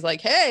Jewish thing. It's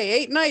like,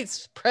 hey, 8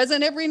 nights,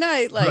 present every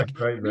night. Like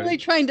really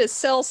trying to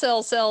sell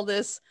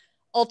this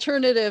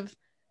alternative,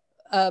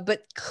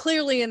 but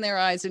clearly in their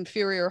eyes,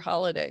 inferior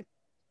holiday.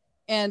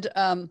 And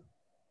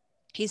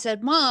he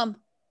said, Mom,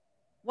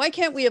 why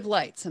can't we have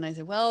lights? And I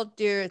said, well,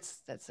 dear,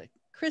 that's a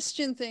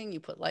Christian thing. You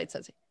put lights.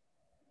 I said,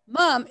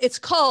 Mom, it's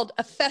called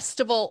a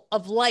festival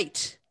of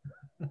light.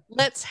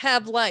 Let's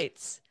have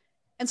lights.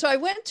 And so I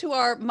went to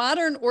our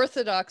modern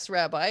Orthodox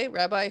rabbi,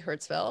 Rabbi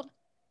Hertzfeld,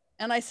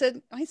 and I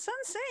said, my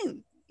son's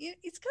saying,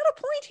 he's got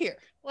a point here.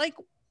 Like,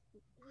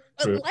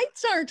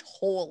 lights aren't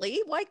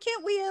holy. Why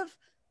can't we have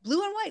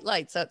blue and white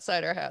lights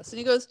outside our house? And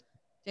he goes,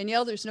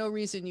 Danielle, there's no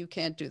reason you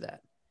can't do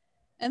that.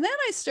 And then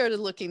I started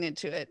looking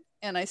into it,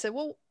 and I said,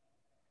 well,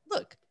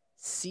 look,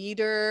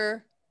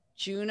 cedar,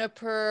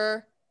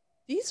 juniper,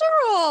 these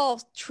are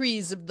all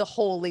trees of the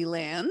Holy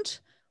Land.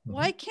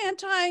 Why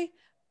can't I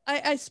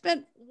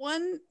spent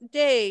one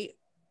day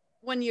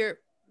when you're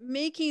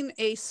making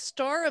a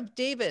Star of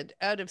David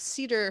out of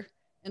cedar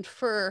and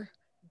fir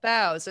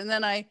boughs. And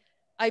then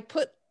I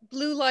put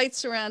blue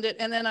lights around it.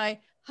 And then I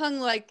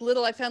hung I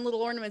found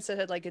little ornaments that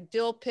had like a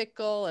dill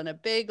pickle and a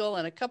bagel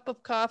and a cup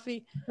of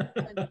coffee.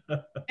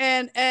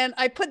 and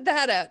I put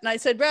that out. And I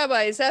said,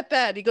 Rabbi, is that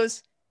bad? He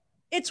goes,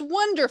 it's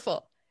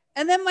wonderful.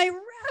 And then my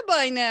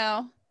rabbi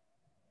now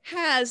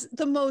has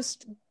the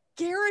most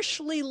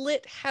garishly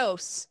lit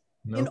house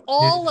in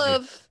all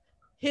of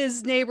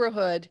his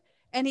neighborhood,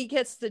 and he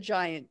gets the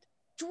giant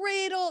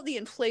dreidel, the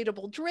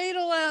inflatable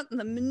dreidel out, and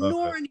the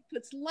menorah, and he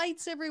puts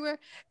lights everywhere.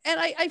 And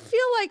I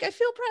feel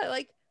proud.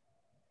 Like,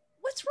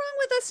 what's wrong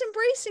with us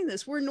embracing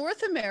this? We're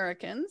North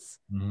Americans.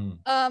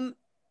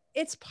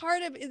 It's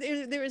part of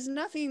there is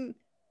nothing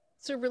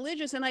so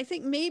religious, and I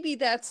think maybe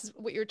that's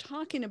what you're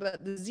talking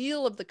about, the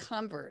zeal of the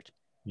convert.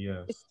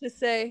 Yes, it's to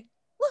say,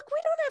 look,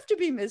 we don't have to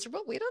be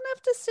miserable. We don't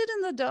have to sit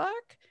in the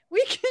dark.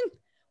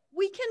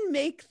 We can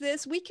make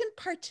this, we can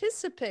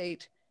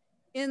participate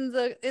in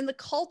the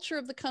culture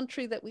of the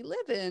country that we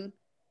live in,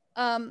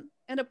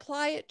 and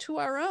apply it to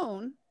our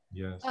own.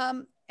 Yes.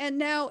 And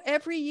now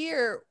every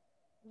year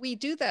we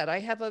do that.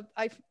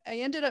 I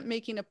ended up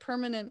making a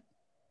permanent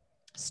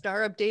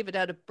Star of David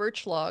out of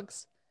birch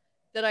logs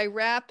that I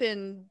wrap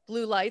in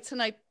blue lights,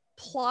 and I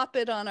plop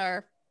it on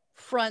our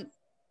front,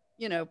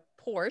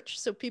 porch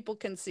so people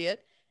can see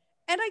it.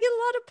 And I get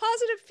a lot of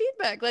positive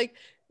feedback. Like,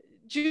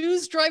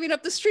 Jews driving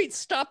up the street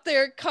stop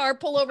their car,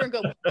 pull over, and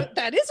go,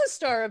 that is a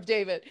Star of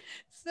David.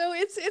 So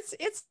it's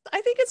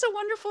I think it's a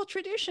wonderful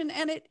tradition,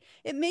 and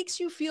it makes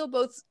you feel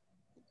both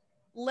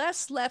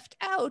less left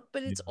out,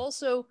 but it's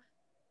also,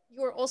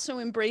 you're also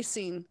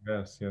embracing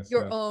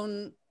your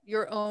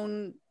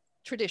own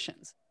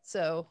traditions.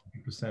 So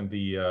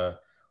 100%.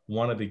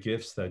 One of the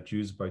gifts that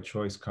Jews by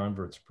choice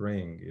converts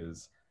bring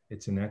is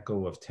it's an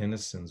echo of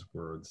Tennyson's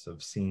words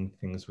of seeing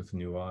things with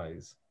new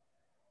eyes,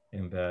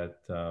 and that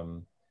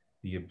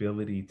the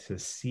ability to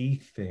see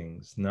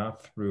things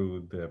not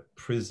through the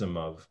prism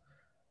of,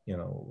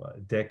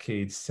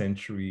 decades,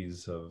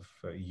 centuries of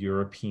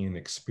European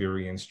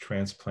experience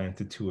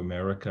transplanted to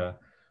America,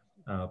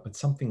 but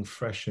something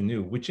fresh and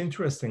new, which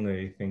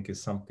interestingly, I think,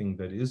 is something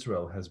that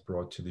Israel has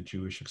brought to the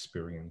Jewish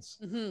experience.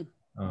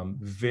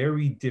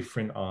 Very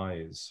different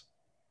eyes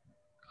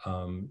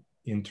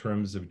in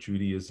terms of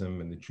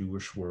Judaism and the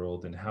Jewish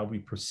world and how we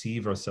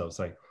perceive ourselves.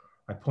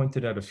 I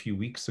pointed out a few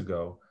weeks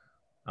ago,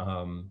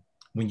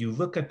 when you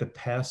look at the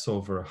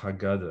Passover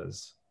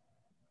Haggadahs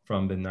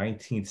from the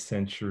 19th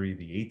century,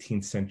 the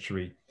 18th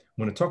century,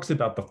 when it talks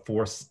about the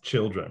 4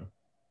 children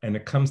and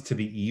it comes to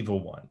the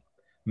evil one,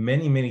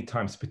 many, many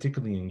times,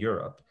 particularly in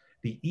Europe,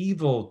 the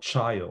evil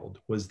child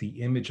was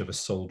the image of a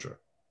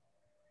soldier.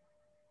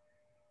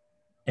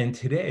 And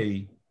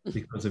today,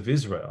 because of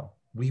Israel,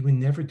 we would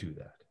never do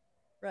that.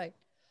 Right.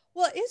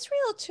 Well,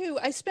 Israel too,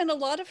 I've spent a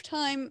lot of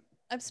time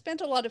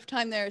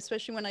there,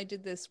 especially when I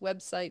did this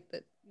website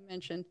that you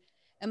mentioned.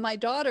 And my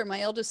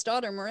eldest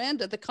daughter,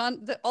 Miranda,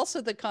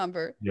 also the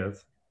convert,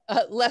 yes,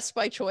 less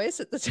by choice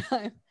at the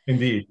time.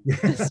 Indeed.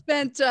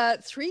 Spent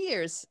 3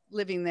 years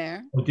living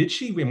there. Oh, did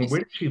she? Where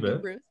did she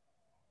live?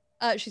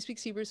 She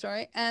speaks Hebrew,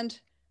 sorry. And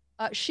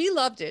she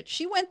loved it.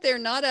 She went there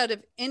not out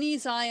of any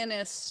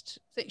Zionist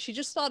thing. She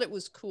just thought it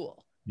was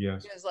cool.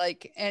 Yes. It was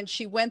and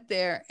she went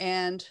there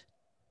and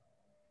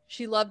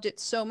she loved it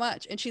so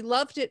much. And she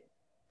loved it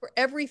for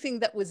everything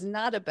that was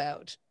not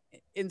about,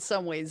 in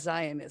some ways,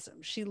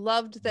 Zionism. She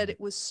loved that it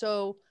was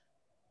so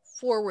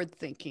forward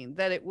thinking,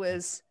 that it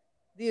was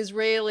the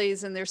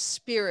Israelis and their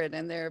spirit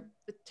and the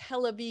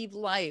Tel Aviv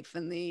life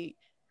and the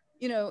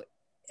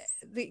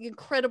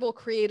incredible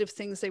creative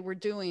things they were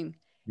doing.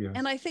 Yes.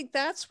 And I think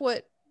that's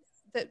what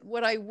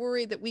I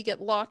worry that we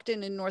get locked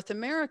in North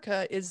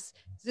America is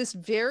this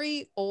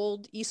very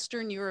old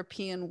Eastern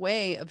European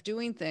way of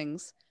doing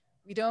things.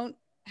 We don't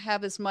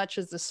have as much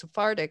as the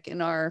Sephardic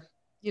in our,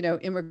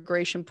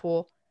 immigration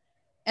pool.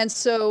 And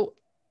so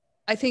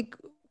I think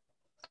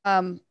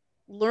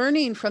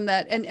learning from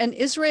that, and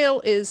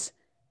Israelis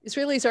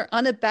are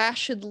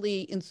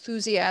unabashedly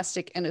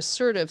enthusiastic and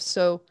assertive.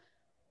 So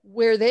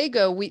where they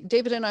go,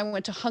 David and I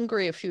went to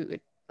Hungary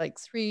like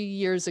 3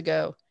 years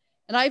ago.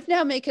 And I've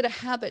now make it a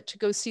habit to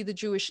go see the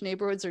Jewish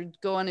neighborhoods or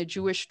go on a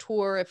Jewish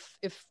tour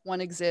if one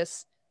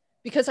exists,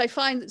 because I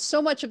find that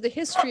so much of the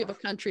history of a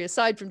country,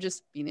 aside from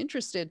just being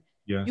interested,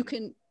 Yeah.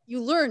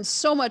 you learn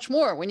so much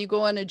more when you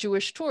go on a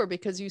Jewish tour,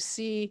 because you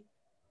see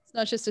it's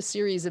not just a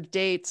series of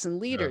dates and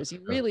leaders.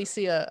 You really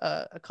see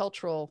a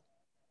cultural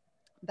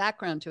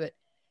background to it.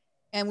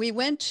 And we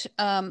went,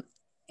 and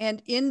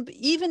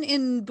even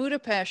in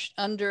Budapest,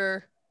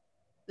 under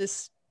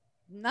this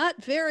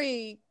not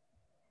very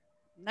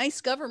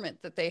nice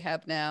government that they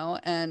have now,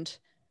 and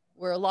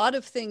where a lot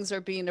of things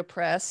are being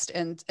oppressed,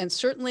 and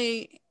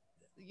certainly,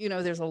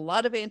 there's a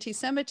lot of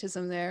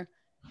anti-Semitism there,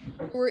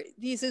 were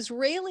these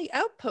Israeli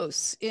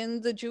outposts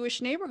in the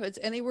Jewish neighborhoods,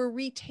 and they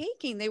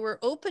were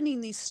opening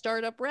these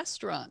startup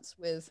restaurants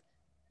with,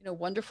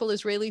 wonderful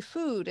Israeli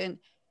food,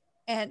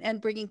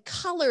 and bringing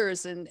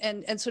colors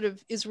and sort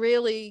of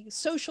Israeli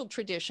social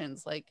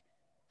traditions, like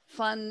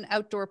fun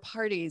outdoor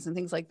parties and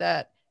things like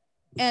that.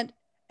 And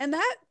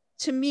that,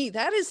 to me,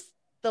 that is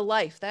the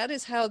life. That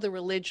is how the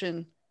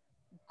religion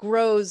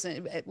grows,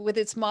 with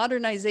its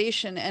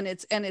modernization and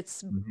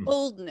its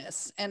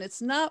boldness. And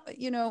it's not,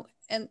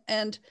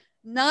 and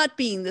not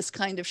being this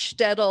kind of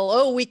shtetl,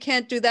 oh, we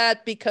can't do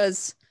that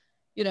because,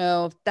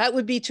 that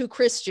would be too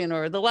Christian,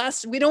 or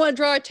we don't want to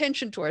draw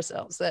attention to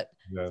ourselves. So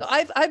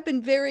I've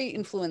been very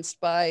influenced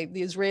by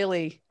the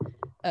Israeli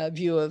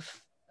view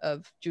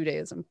of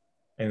Judaism.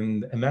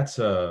 And that's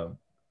a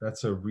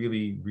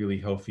really, really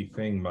healthy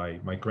thing.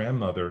 My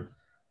grandmother,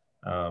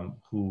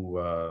 who,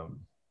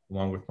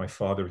 along with my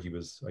father, he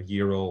was a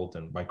year old,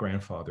 and my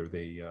grandfather,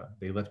 they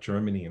left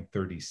Germany in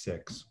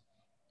 1936,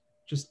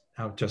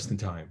 just in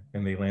time.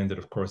 And they landed,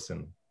 of course,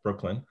 in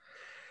Brooklyn.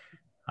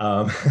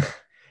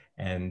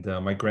 And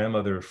my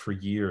grandmother, for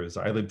years,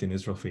 I lived in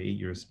Israel for 8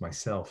 years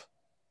myself.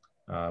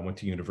 I went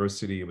to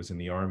university, I was in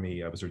the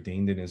army, I was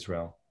ordained in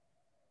Israel.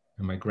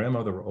 And my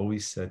grandmother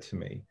always said to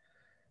me,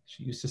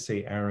 she used to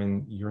say,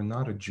 Aaron, you're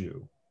not a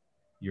Jew,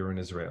 you're an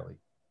Israeli.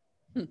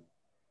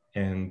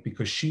 And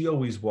because she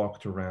always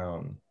walked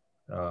around,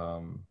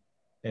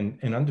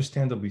 and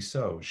understandably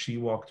so, she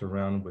walked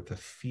around with a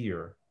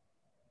fear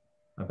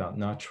about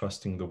not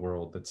trusting the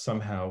world, that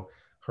somehow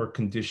her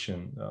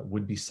condition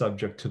would be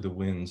subject to the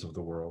winds of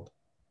the world.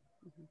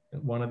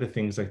 And one of the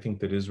things I think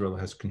that Israel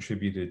has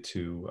contributed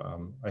to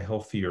a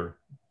healthier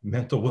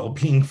mental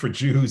well-being for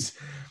Jews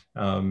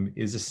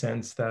is a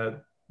sense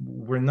that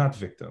we're not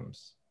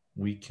victims.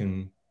 We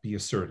can be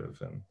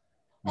assertive, and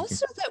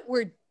also that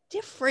we're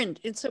different.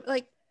 It's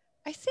like,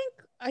 I think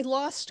I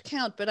lost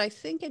count, but I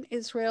think in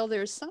Israel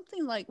there's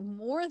something like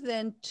more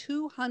than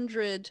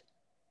 200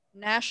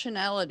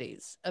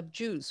 nationalities of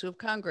Jews who have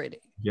congregated.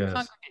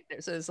 Yes.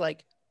 So there's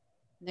like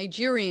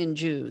Nigerian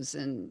Jews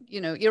and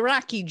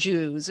Iraqi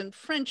Jews and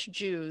French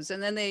Jews,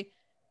 and then they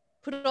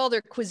put all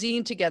their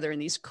cuisine together in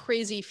these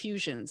crazy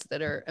fusions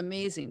that are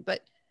amazing.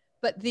 But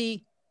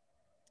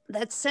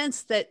that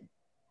sense that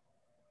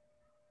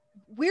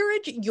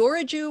you're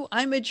a Jew,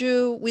 I'm a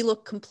Jew, we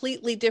look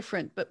completely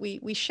different, but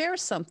we share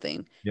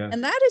something. Yes.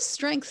 And that is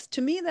strength.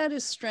 To me, that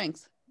is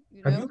strength.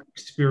 Have you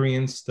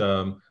experienced,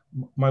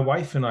 my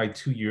wife and I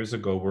 2 years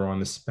ago were on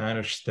the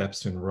Spanish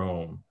Steps in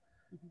Rome.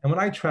 And when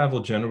I travel,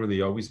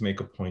 generally, I always make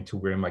a point to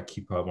wear my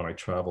kippah when I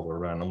travel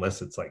around,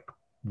 unless it's like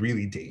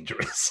really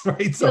dangerous,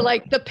 right? So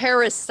like the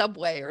Paris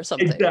subway or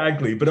something.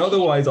 Exactly. But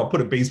otherwise, I'll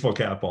put a baseball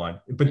cap on.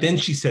 But then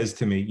she says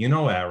to me,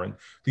 Aaron,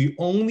 the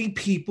only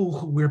people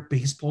who wear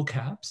baseball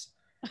caps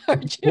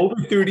over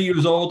 30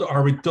 years old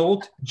are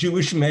adult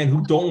Jewish men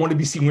who don't want to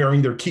be seen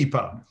wearing their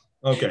kippah.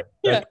 Okay.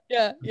 Yeah.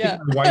 My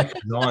wife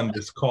is on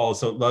this call.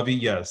 So, Lovey,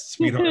 yes,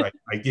 sweetheart,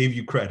 I gave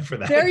you credit for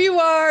that. There you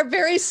are,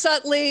 very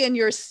subtly, in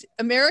your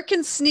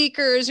American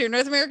sneakers, your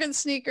North American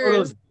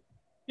sneakers,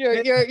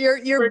 your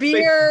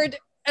beard,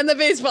 and the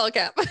baseball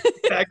cap.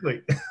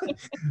 Exactly.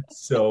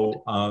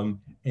 So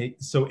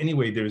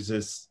anyway, there's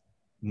this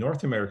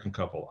North American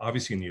couple,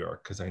 obviously in New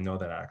York, because I know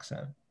that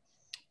accent.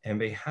 And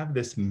they have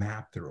this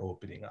map they're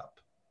opening up.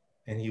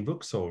 And he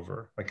looks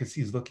over, I can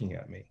see he's looking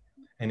at me.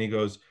 And he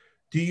goes,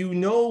 do you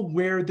know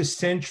where the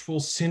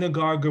Central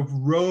Synagogue of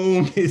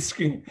Rome is?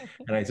 And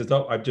I said,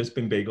 oh, I've just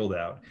been bageled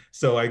out.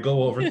 So I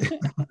go over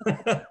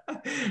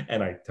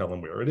and I tell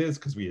him where it is,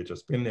 because we had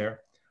just been there.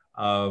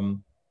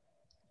 In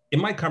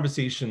my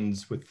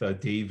conversations with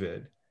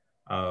David,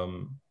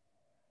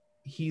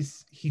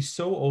 he's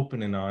so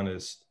open and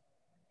honest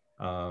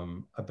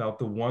about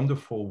the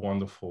wonderful,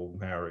 wonderful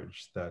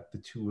marriage that the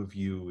two of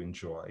you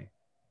enjoy.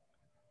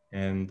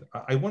 And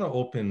I want to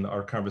open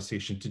our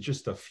conversation to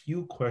just a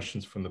few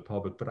questions from the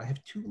public, but I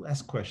have two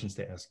last questions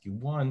to ask you.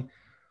 One,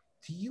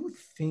 do you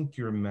think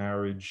your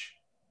marriage,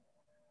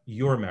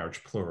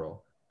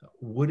 plural,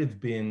 would have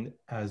been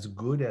as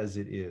good as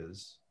it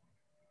is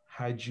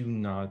had you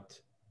not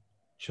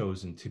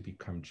chosen to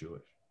become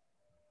Jewish?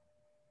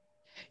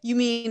 You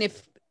mean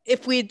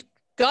if we'd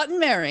gotten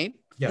married,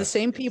 yes, the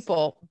same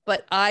people,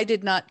 but I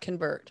did not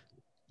convert?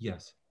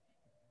 Yes.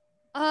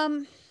 Well,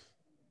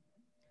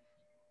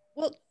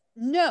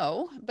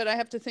 No, but I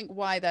have to think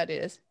why that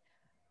is.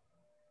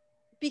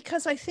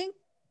 Because I think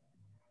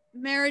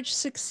marriage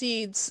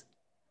succeeds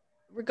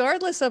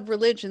regardless of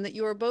religion, that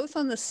you are both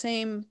on the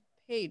same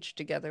page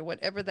together,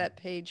 whatever that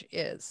page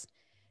is.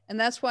 And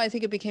that's why I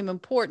think it became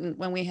important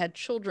when we had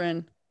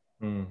children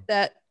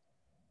that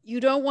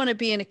you don't want to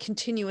be in a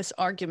continuous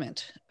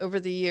argument over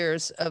the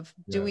years of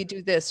do we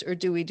do this or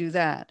do we do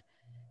that?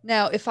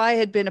 Now, if I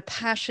had been a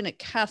passionate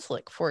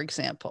Catholic, for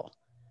example,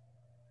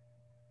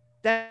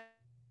 that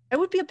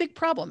would be a big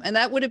problem. And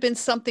that would have been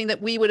something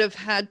that we would have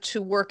had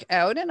to work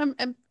out.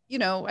 And you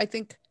know, I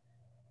think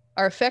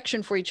our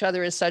affection for each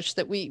other is such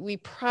that we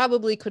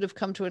probably could have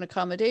come to an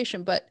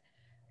accommodation. But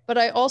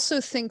I also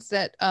think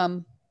that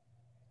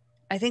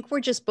I think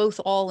we're just both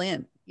all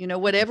in, you know,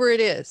 whatever it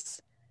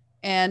is.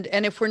 And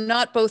if we're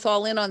not both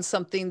all in on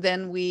something,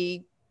 then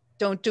we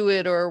don't do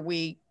it or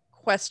we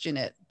question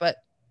it. But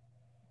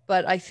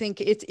I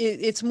think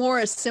it's more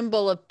a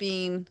symbol of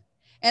being,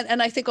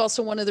 and I think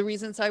also one of the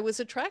reasons I was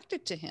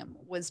attracted to him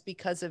was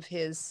because of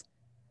his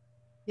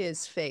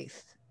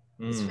faith,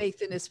 his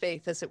faith in his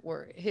faith, as it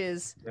were.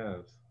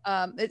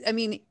 I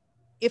mean,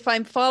 if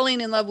I'm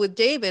falling in love with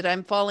David,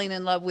 I'm falling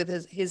in love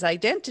with his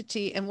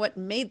identity and what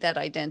made that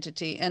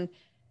identity. And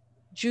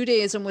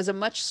Judaism was a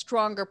much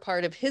stronger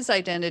part of his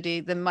identity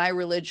than my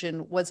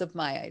religion was of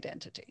my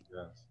identity.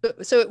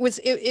 Yes. So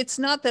it's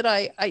not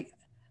that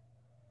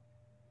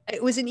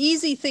it was an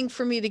easy thing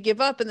for me to give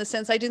up, in the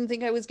sense I didn't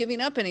think I was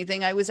giving up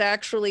anything. I was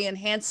actually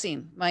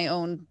enhancing my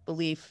own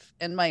belief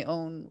and my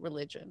own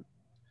religion.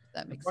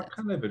 That makes sense. What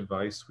kind of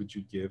advice would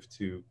you give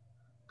to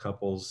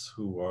couples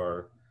who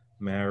are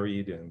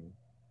married and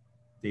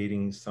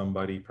dating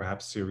somebody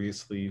perhaps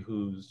seriously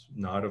who's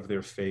not of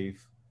their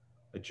faith,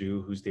 a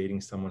Jew who's dating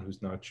someone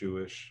who's not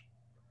Jewish?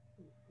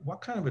 What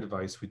kind of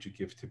advice would you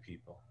give to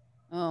people?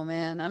 Oh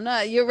man, I'm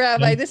not your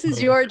rabbi. This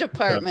is your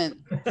department.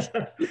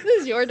 This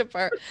is your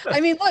department. I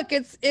mean, look,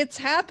 it's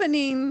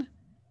happening.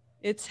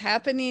 It's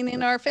happening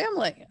in our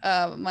family.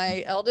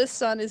 My eldest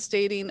son is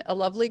dating a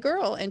lovely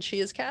girl, and she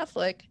is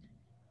Catholic.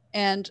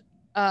 And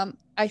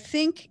I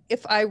think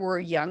if I were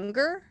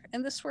younger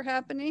and this were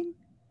happening,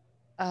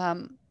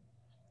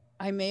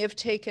 I may have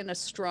taken a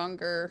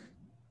stronger,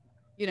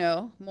 you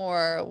know,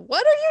 more,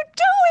 what are you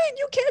doing?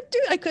 You can't do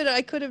it.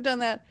 I could have done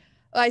that.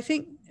 I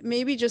think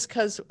maybe just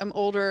because I'm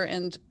older,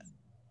 and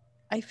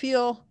I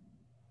feel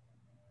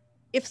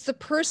if the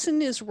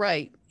person is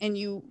right and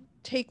you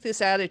take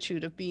this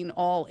attitude of being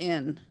all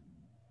in,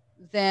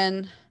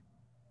 then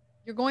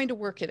you're going to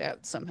work it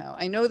out somehow.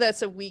 I know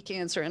that's a weak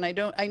answer, and I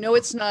know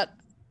it's not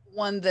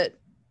one that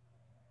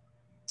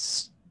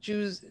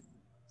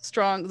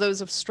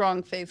those of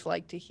strong faith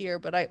like to hear,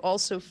 but I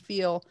also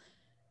feel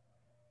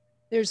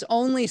there's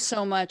only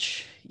so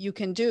much you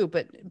can do,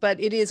 but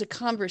it is a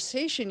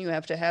conversation you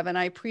have to have. And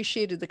I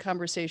appreciated the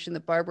conversation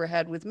that Barbara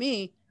had with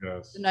me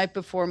the night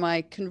before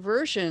my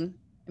conversion.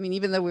 I mean,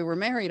 even though we were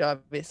married,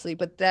 obviously,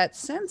 but that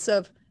sense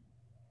of,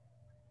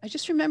 I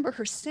just remember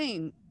her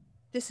saying,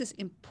 this is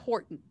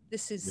important.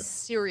 This is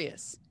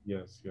serious.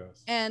 Yes.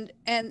 And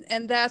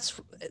that's,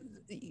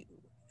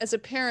 as a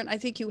parent, I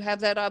think you have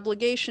that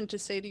obligation to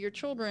say to your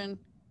children,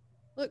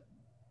 look,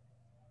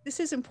 this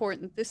is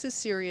important. This is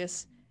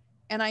serious.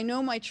 And I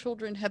know my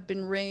children have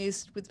been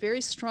raised with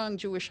very strong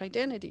Jewish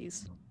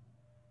identities.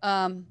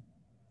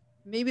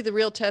 Maybe the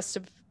real test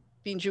of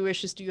being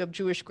Jewish is, do you have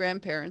Jewish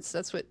grandparents?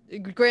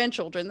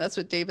 Grandchildren, that's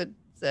what David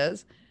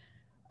says.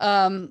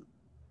 But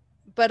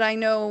I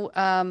know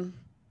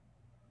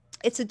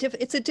it's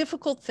a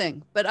difficult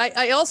thing. But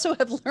I also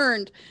have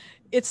learned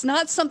it's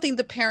not something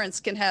the parents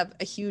can have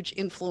a huge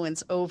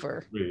influence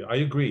over. I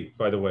agree,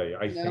 by the way.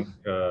 I think,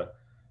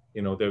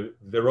 you know,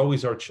 they're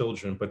always our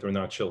children, but they're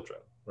not children.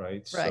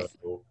 Right.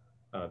 So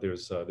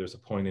there's a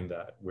point in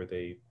that where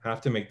they have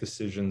to make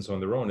decisions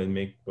on their own and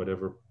make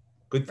whatever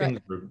good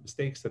things or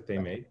mistakes that they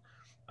make.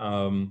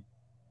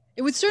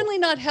 It would certainly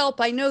not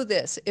help. I know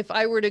this. If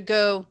I were to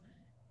go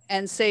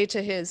and say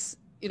to his,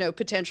 you know,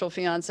 potential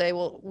fiance,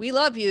 well, we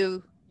love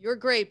you, you're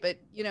great, but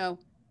you know,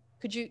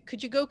 could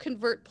you go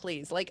convert,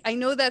 please? Like, I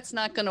know that's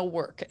not going to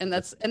work, and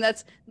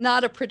that's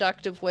not a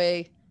productive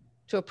way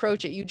to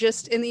approach it. You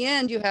just, in the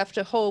end, you have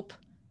to hope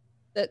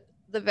that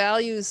the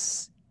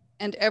values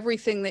and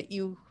everything that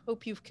you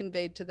hope you've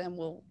conveyed to them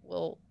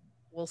will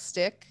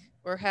stick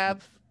or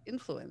have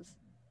influence.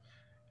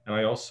 And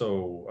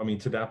I mean,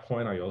 to that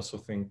point, I also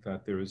think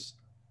that there's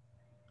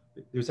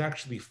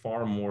actually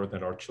far more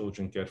that our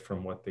children get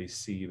from what they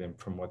see than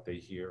from what they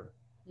hear.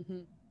 Mm-hmm.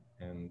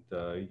 And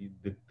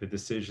the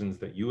decisions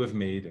that you have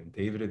made and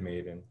David had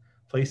made, and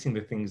placing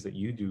the things that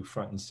you do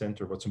front and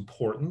center, what's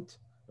important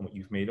and what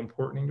you've made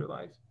important in your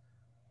life,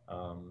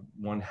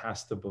 one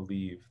has to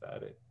believe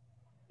that it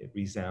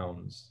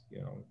resounds,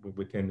 you know,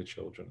 within the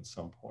children at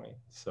some point.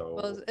 So,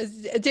 well,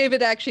 as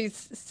David actually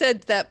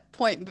said that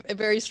point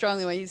very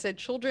strongly when he said,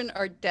 children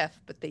are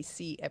deaf, but they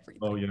see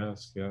everything. Oh,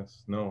 yes.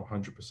 No,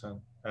 100%.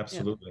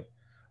 Absolutely.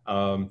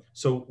 Yeah.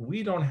 So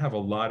we don't have a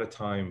lot of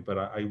time, but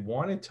I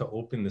wanted to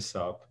open this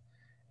up.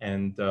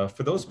 And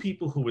for those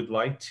people who would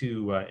like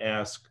to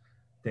ask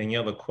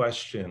Danielle, a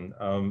question.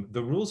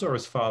 The rules are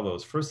as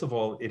follows. First of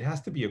all, it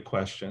has to be a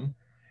question.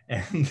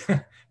 And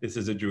this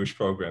is a Jewish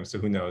program, so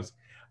who knows?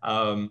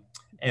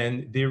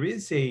 And there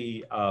is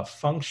a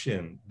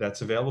function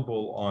that's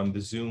available on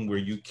the Zoom where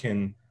you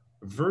can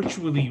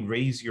virtually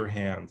raise your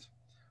hand.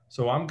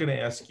 So I'm going to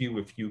ask you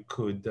if you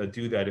could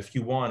do that if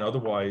you want.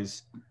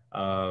 Otherwise,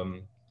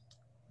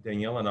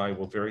 Danielle and I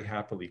will very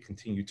happily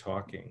continue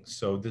talking.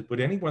 So would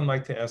anyone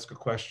like to ask a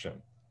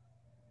question?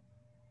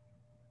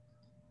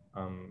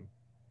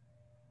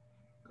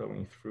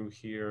 Going through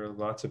here,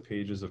 lots of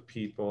pages of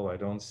people. I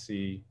don't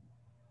see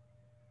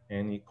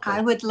any questions.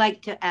 I would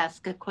like to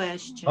ask a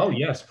question. Oh,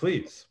 yes,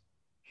 please.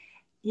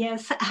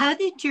 Yes. How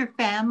did your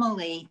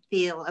family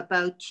feel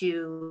about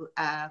you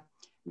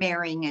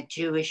marrying a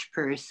Jewish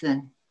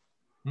person?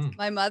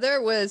 My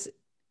mother was,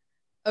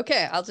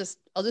 okay, I'll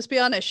just be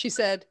honest. She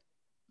said,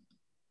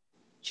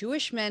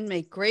 Jewish men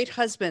make great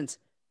husbands.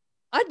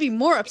 I'd be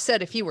more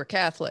upset if you were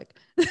Catholic.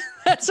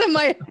 That's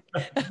what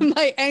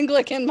my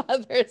Anglican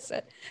mother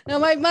said. Now,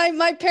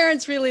 my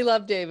parents really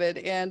love David.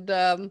 And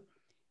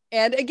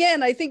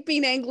again, I think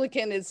being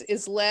Anglican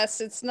is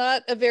less, it's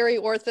not a very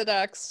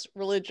Orthodox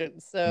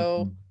religion.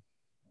 So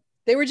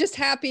they were just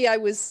happy I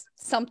was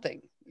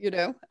something, you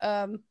know.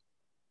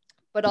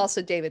 But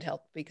also David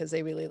helped because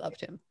they really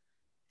loved him.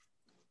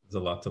 There's a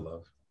lot to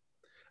love.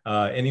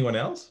 Anyone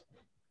else?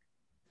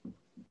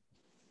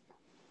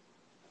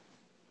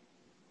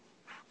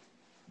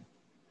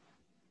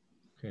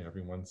 Okay,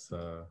 everyone's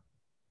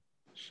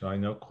shy.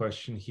 No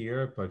question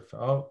here, but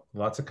oh,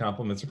 lots of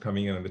compliments are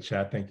coming in the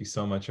chat. Thank you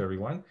so much,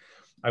 everyone.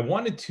 I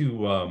wanted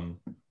to,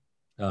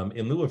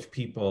 in lieu of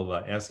people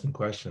asking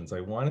questions,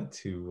 I wanted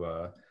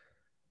to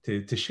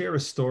share a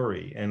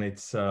story, and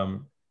it's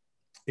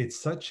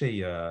such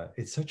a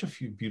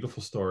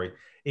beautiful story.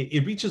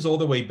 It reaches all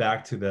the way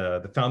back to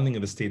the founding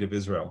of the State of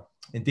Israel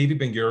and David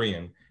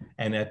Ben-Gurion,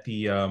 and at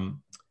the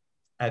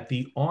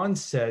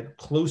onset,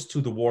 close to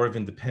the War of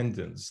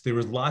Independence, there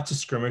was lots of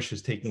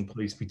skirmishes taking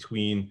place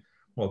between,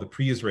 well, the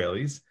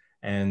pre-Israelis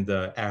and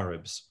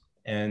Arabs.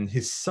 And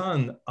his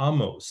son,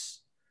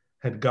 Amos,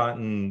 had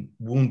gotten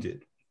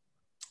wounded.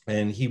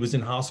 And he was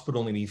in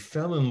hospital, and he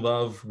fell in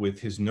love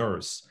with his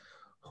nurse,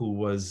 who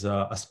was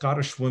a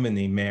Scottish woman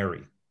named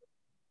Mary.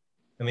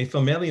 And they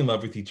fell madly in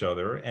love with each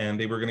other, and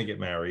they were going to get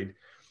married.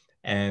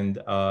 And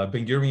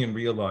Ben-Gurion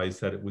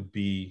realized that it would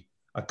be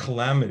a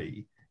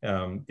calamity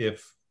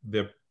if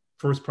the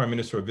first prime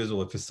minister of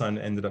Israel, if his son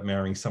ended up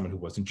marrying someone who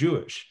wasn't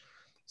Jewish.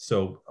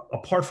 So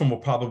apart from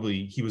what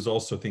probably he was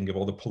also thinking of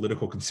all the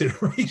political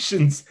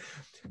considerations.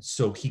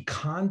 So he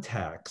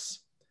contacts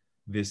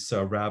this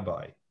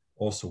rabbi,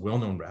 also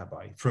well-known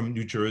rabbi from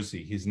New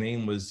Jersey. His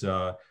name was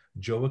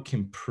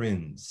Joachim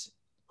Prinz,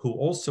 who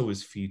also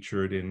is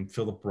featured in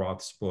Philip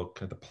Roth's book,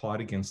 The Plot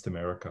Against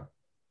America.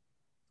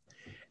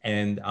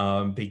 And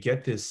they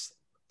get this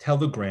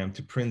telegram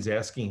to Prinz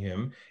asking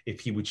him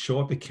if he would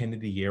show up at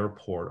Kennedy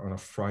Airport on a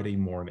Friday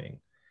morning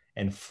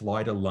and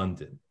fly to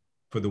London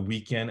for the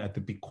weekend at the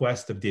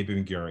bequest of David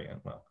Ben-Gurion.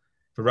 Well,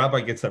 if a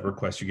rabbi gets that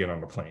request, you get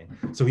on a plane.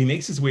 So he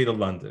makes his way to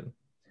London.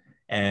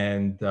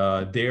 And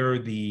there,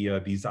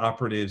 these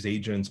operatives,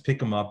 agents,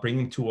 pick him up, bring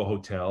him to a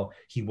hotel.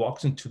 He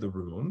walks into the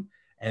room,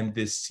 and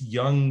this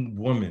young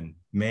woman,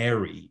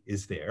 Mary,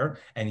 is there.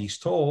 And he's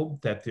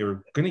told that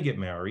they're going to get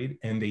married,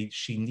 and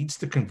she needs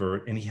to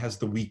convert, and he has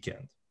the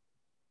weekend.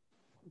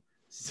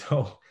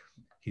 So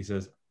he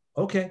says,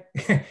 okay.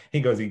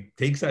 He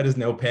takes out his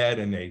notepad,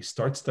 and they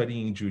start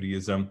studying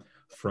Judaism.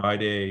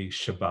 Friday,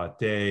 Shabbat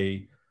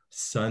day,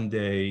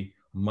 Sunday,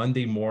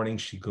 Monday morning,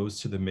 she goes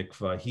to the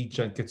mikvah. He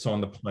gets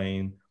on the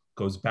plane,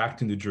 goes back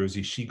to New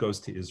Jersey. She goes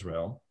to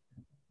Israel.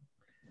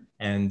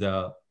 And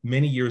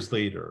many years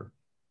later,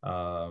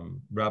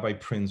 Rabbi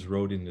Prinz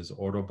wrote in his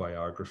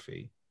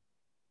autobiography,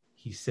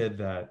 he said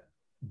that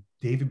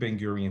David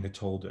Ben-Gurion had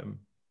told him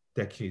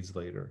decades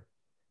later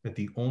that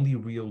the only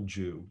real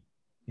Jew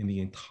in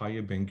the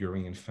entire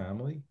Ben-Gurion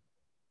family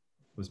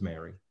was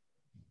Mary.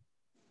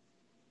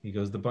 He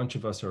goes, the bunch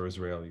of us are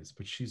Israelis,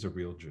 but she's a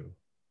real Jew.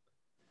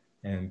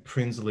 And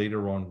Prinz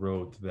later on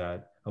wrote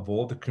that of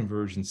all the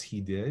conversions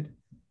he did,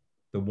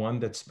 the one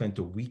that spent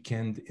a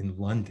weekend in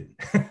London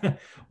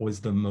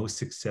was the most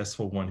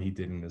successful one he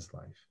did in his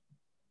life.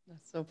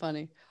 That's so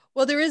funny.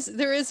 Well, there is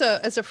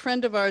as a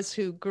friend of ours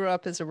who grew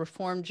up as a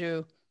Reform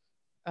Jew,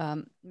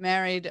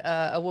 married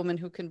a woman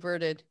who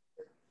converted,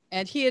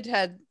 and he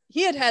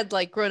had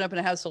like grown up in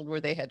a household where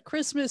they had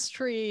Christmas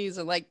trees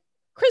and like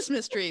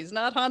Christmas trees,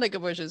 not Hanukkah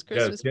bushes,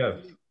 Christmas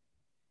trees.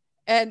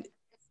 And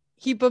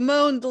he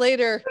bemoaned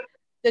later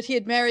that he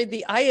had married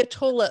the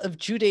Ayatollah of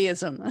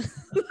Judaism.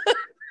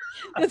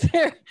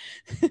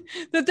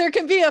 that there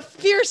can be a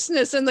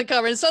fierceness in the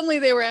cover, and suddenly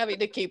they were having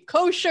to keep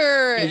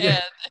kosher, and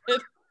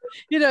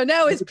you know,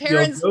 now his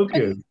parents,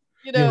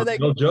 the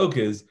real joke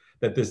is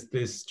that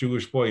this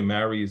Jewish boy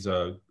marries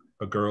a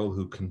girl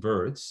who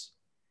converts,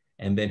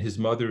 and then his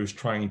mother is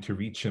trying to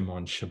reach him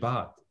on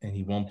Shabbat, and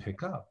he won't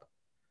pick up.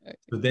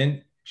 But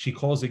then she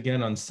calls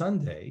again on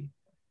Sunday,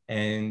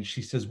 and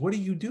she says, "What are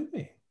you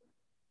doing?"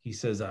 he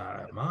says,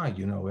 Ma,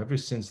 you know, ever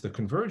since the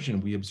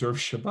conversion, we observe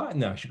Shabbat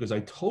now. She goes, I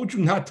told you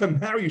not to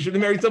marry. You should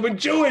have married someone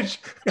Jewish.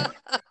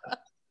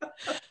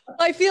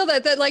 I feel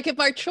that like if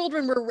our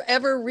children were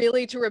ever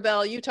really to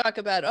rebel, you talk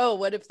about, oh,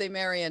 what if they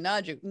marry a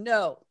non-Jew?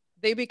 No,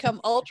 they become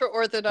ultra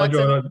Orthodox.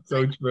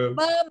 So true.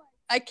 Mom,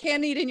 I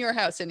can't eat in your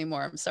house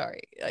anymore. I'm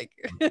sorry. Like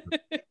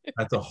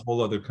that's a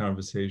whole other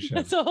conversation.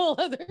 That's a whole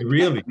other.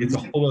 Really, it's a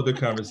whole other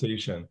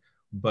conversation.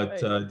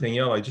 But right.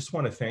 Danielle, I just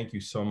want to thank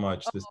you so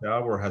much. This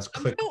hour has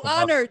clicked. I'm so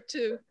honored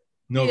to.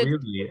 No,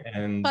 really,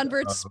 and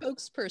Convert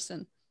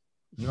spokesperson.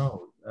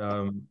 No,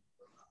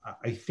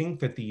 I think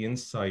that the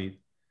insight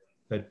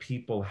that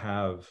people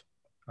have,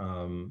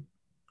 some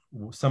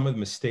of the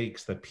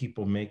mistakes that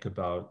people make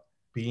about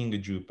being a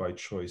Jew by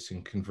choice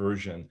and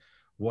conversion,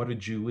 what a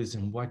Jew is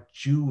and what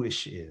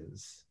Jewish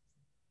is,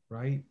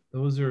 right?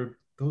 Those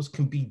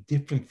can be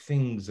different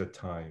things at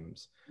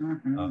times.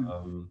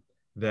 Mm-hmm.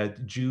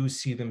 That Jews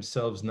see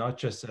themselves not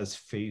just as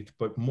faith,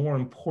 but more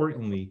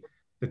importantly,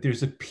 that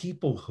there's a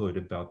peoplehood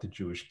about the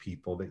Jewish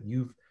people that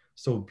you've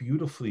so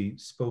beautifully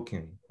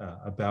spoken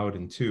about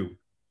and to.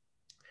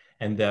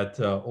 And that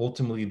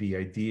ultimately the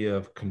idea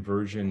of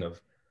conversion,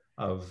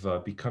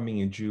 of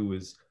becoming a Jew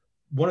is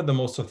one of the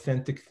most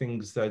authentic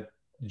things that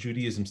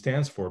Judaism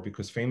stands for,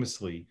 because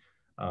famously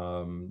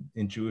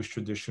in Jewish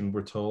tradition,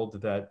 we're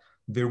told that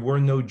there were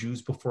no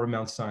Jews before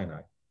Mount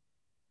Sinai.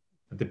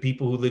 The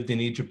people who lived in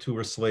Egypt who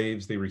were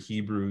slaves, they were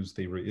Hebrews,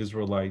 they were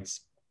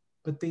Israelites,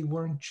 but they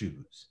weren't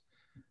Jews.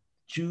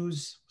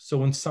 Jews,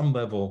 so in some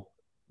level,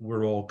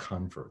 we're all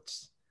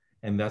converts.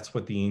 And that's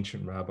what the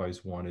ancient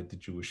rabbis wanted the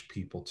Jewish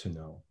people to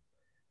know.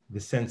 The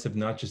sense of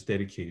not just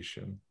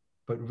dedication,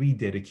 but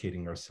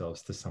rededicating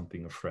ourselves to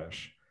something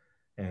afresh.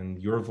 And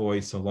your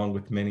voice, along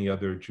with many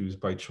other Jews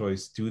by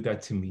choice, do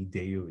that to me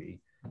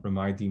daily,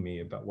 reminding me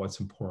about what's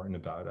important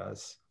about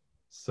us.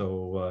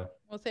 So,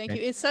 well, thank you.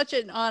 It's such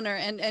an honor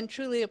and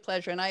truly a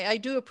pleasure. And I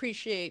do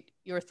appreciate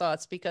your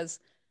thoughts because,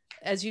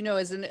 as you know,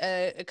 as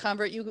a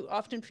convert, you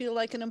often feel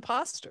like an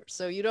imposter.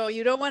 So you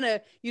don't want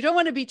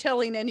to be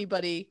telling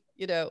anybody,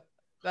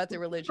 about their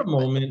religion. A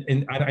moment,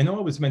 and I know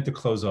I was meant to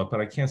close up,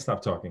 but I can't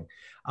stop talking.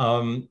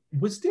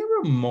 Was there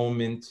a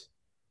moment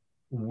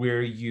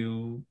where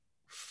you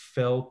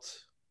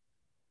felt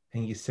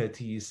and you said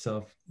to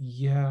yourself,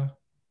 yeah,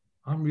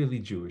 I'm really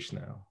Jewish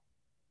now?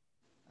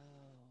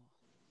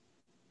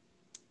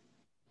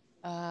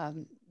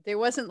 There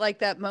wasn't like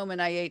that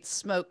moment I ate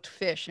smoked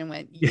fish and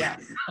went,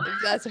 yes.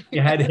 That's you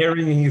had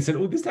herring and you said,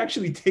 oh, this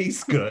actually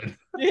tastes good.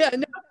 Yeah,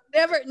 no,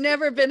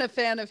 never been a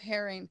fan of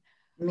herring.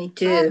 Me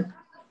too.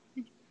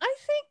 I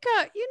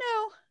think,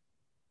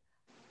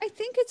 I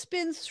think it's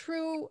been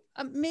through,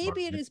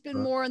 maybe it has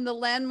been more in the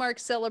landmark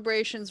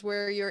celebrations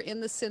where you're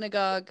in the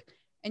synagogue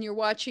and you're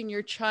watching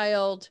your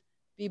child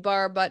be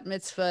bar bat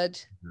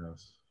mitzvahed.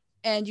 Yes.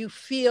 And you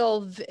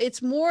feel,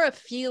 it's more a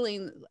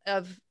feeling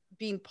of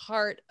being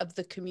part of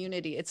the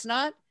community. It's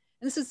not,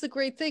 and this is the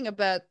great thing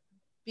about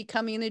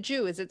becoming a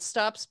Jew, is it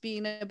stops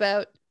being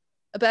about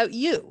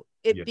you.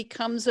 It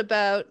becomes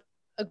about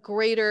a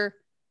greater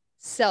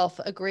self,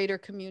 a greater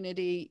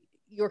community,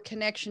 your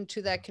connection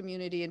to that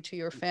community and to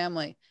your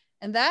family.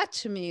 And that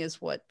to me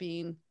is what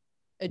being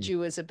a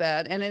Jew is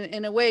about. And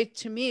in a way,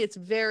 to me, it's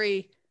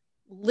very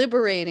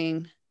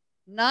liberating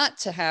not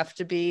to have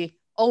to be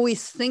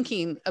always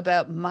thinking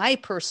about my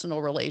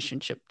personal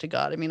relationship to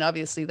God. I mean,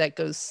 obviously that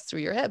goes through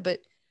your head,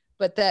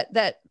 but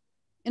that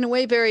in a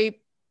way,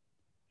 very,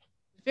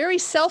 very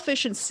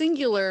selfish and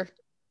singular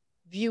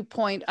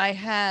viewpoint I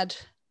had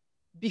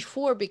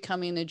before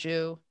becoming a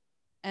Jew,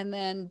 and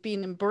then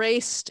being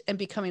embraced and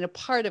becoming a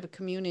part of a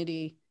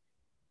community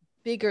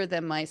bigger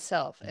than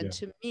myself. And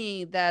to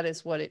me, that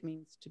is what it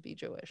means to be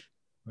Jewish.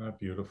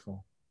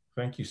 Beautiful.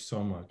 Thank you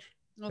so much.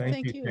 Well,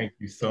 thank you. Thank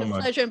you so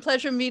much.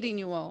 Pleasure meeting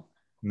you all.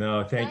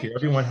 No, thank you.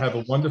 Everyone have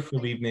a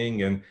wonderful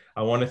evening. And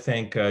I want to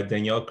thank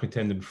Danielle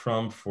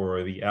Crittenden-Frum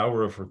for the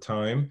hour of her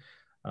time.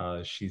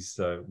 She's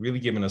really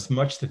given us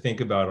much to think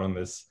about on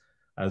this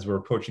as we're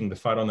approaching the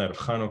final night of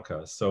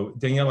Hanukkah. So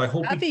Danielle, I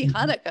hope— Happy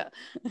Hanukkah.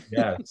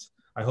 Yes.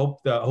 I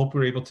hope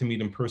we're able to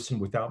meet in person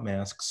without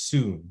masks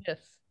soon. Yes.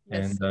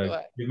 And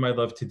give my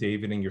love to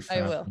David and your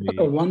family. I will. What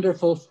a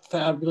wonderful,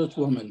 fabulous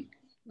woman.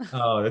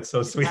 Oh, that's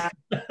so sweet.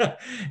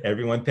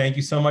 Everyone, thank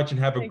you so much and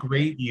have a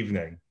great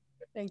evening.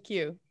 Thank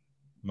you.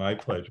 My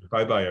pleasure.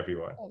 Bye-bye,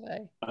 everyone.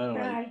 Bye-bye.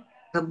 Bye.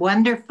 A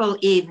wonderful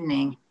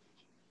evening.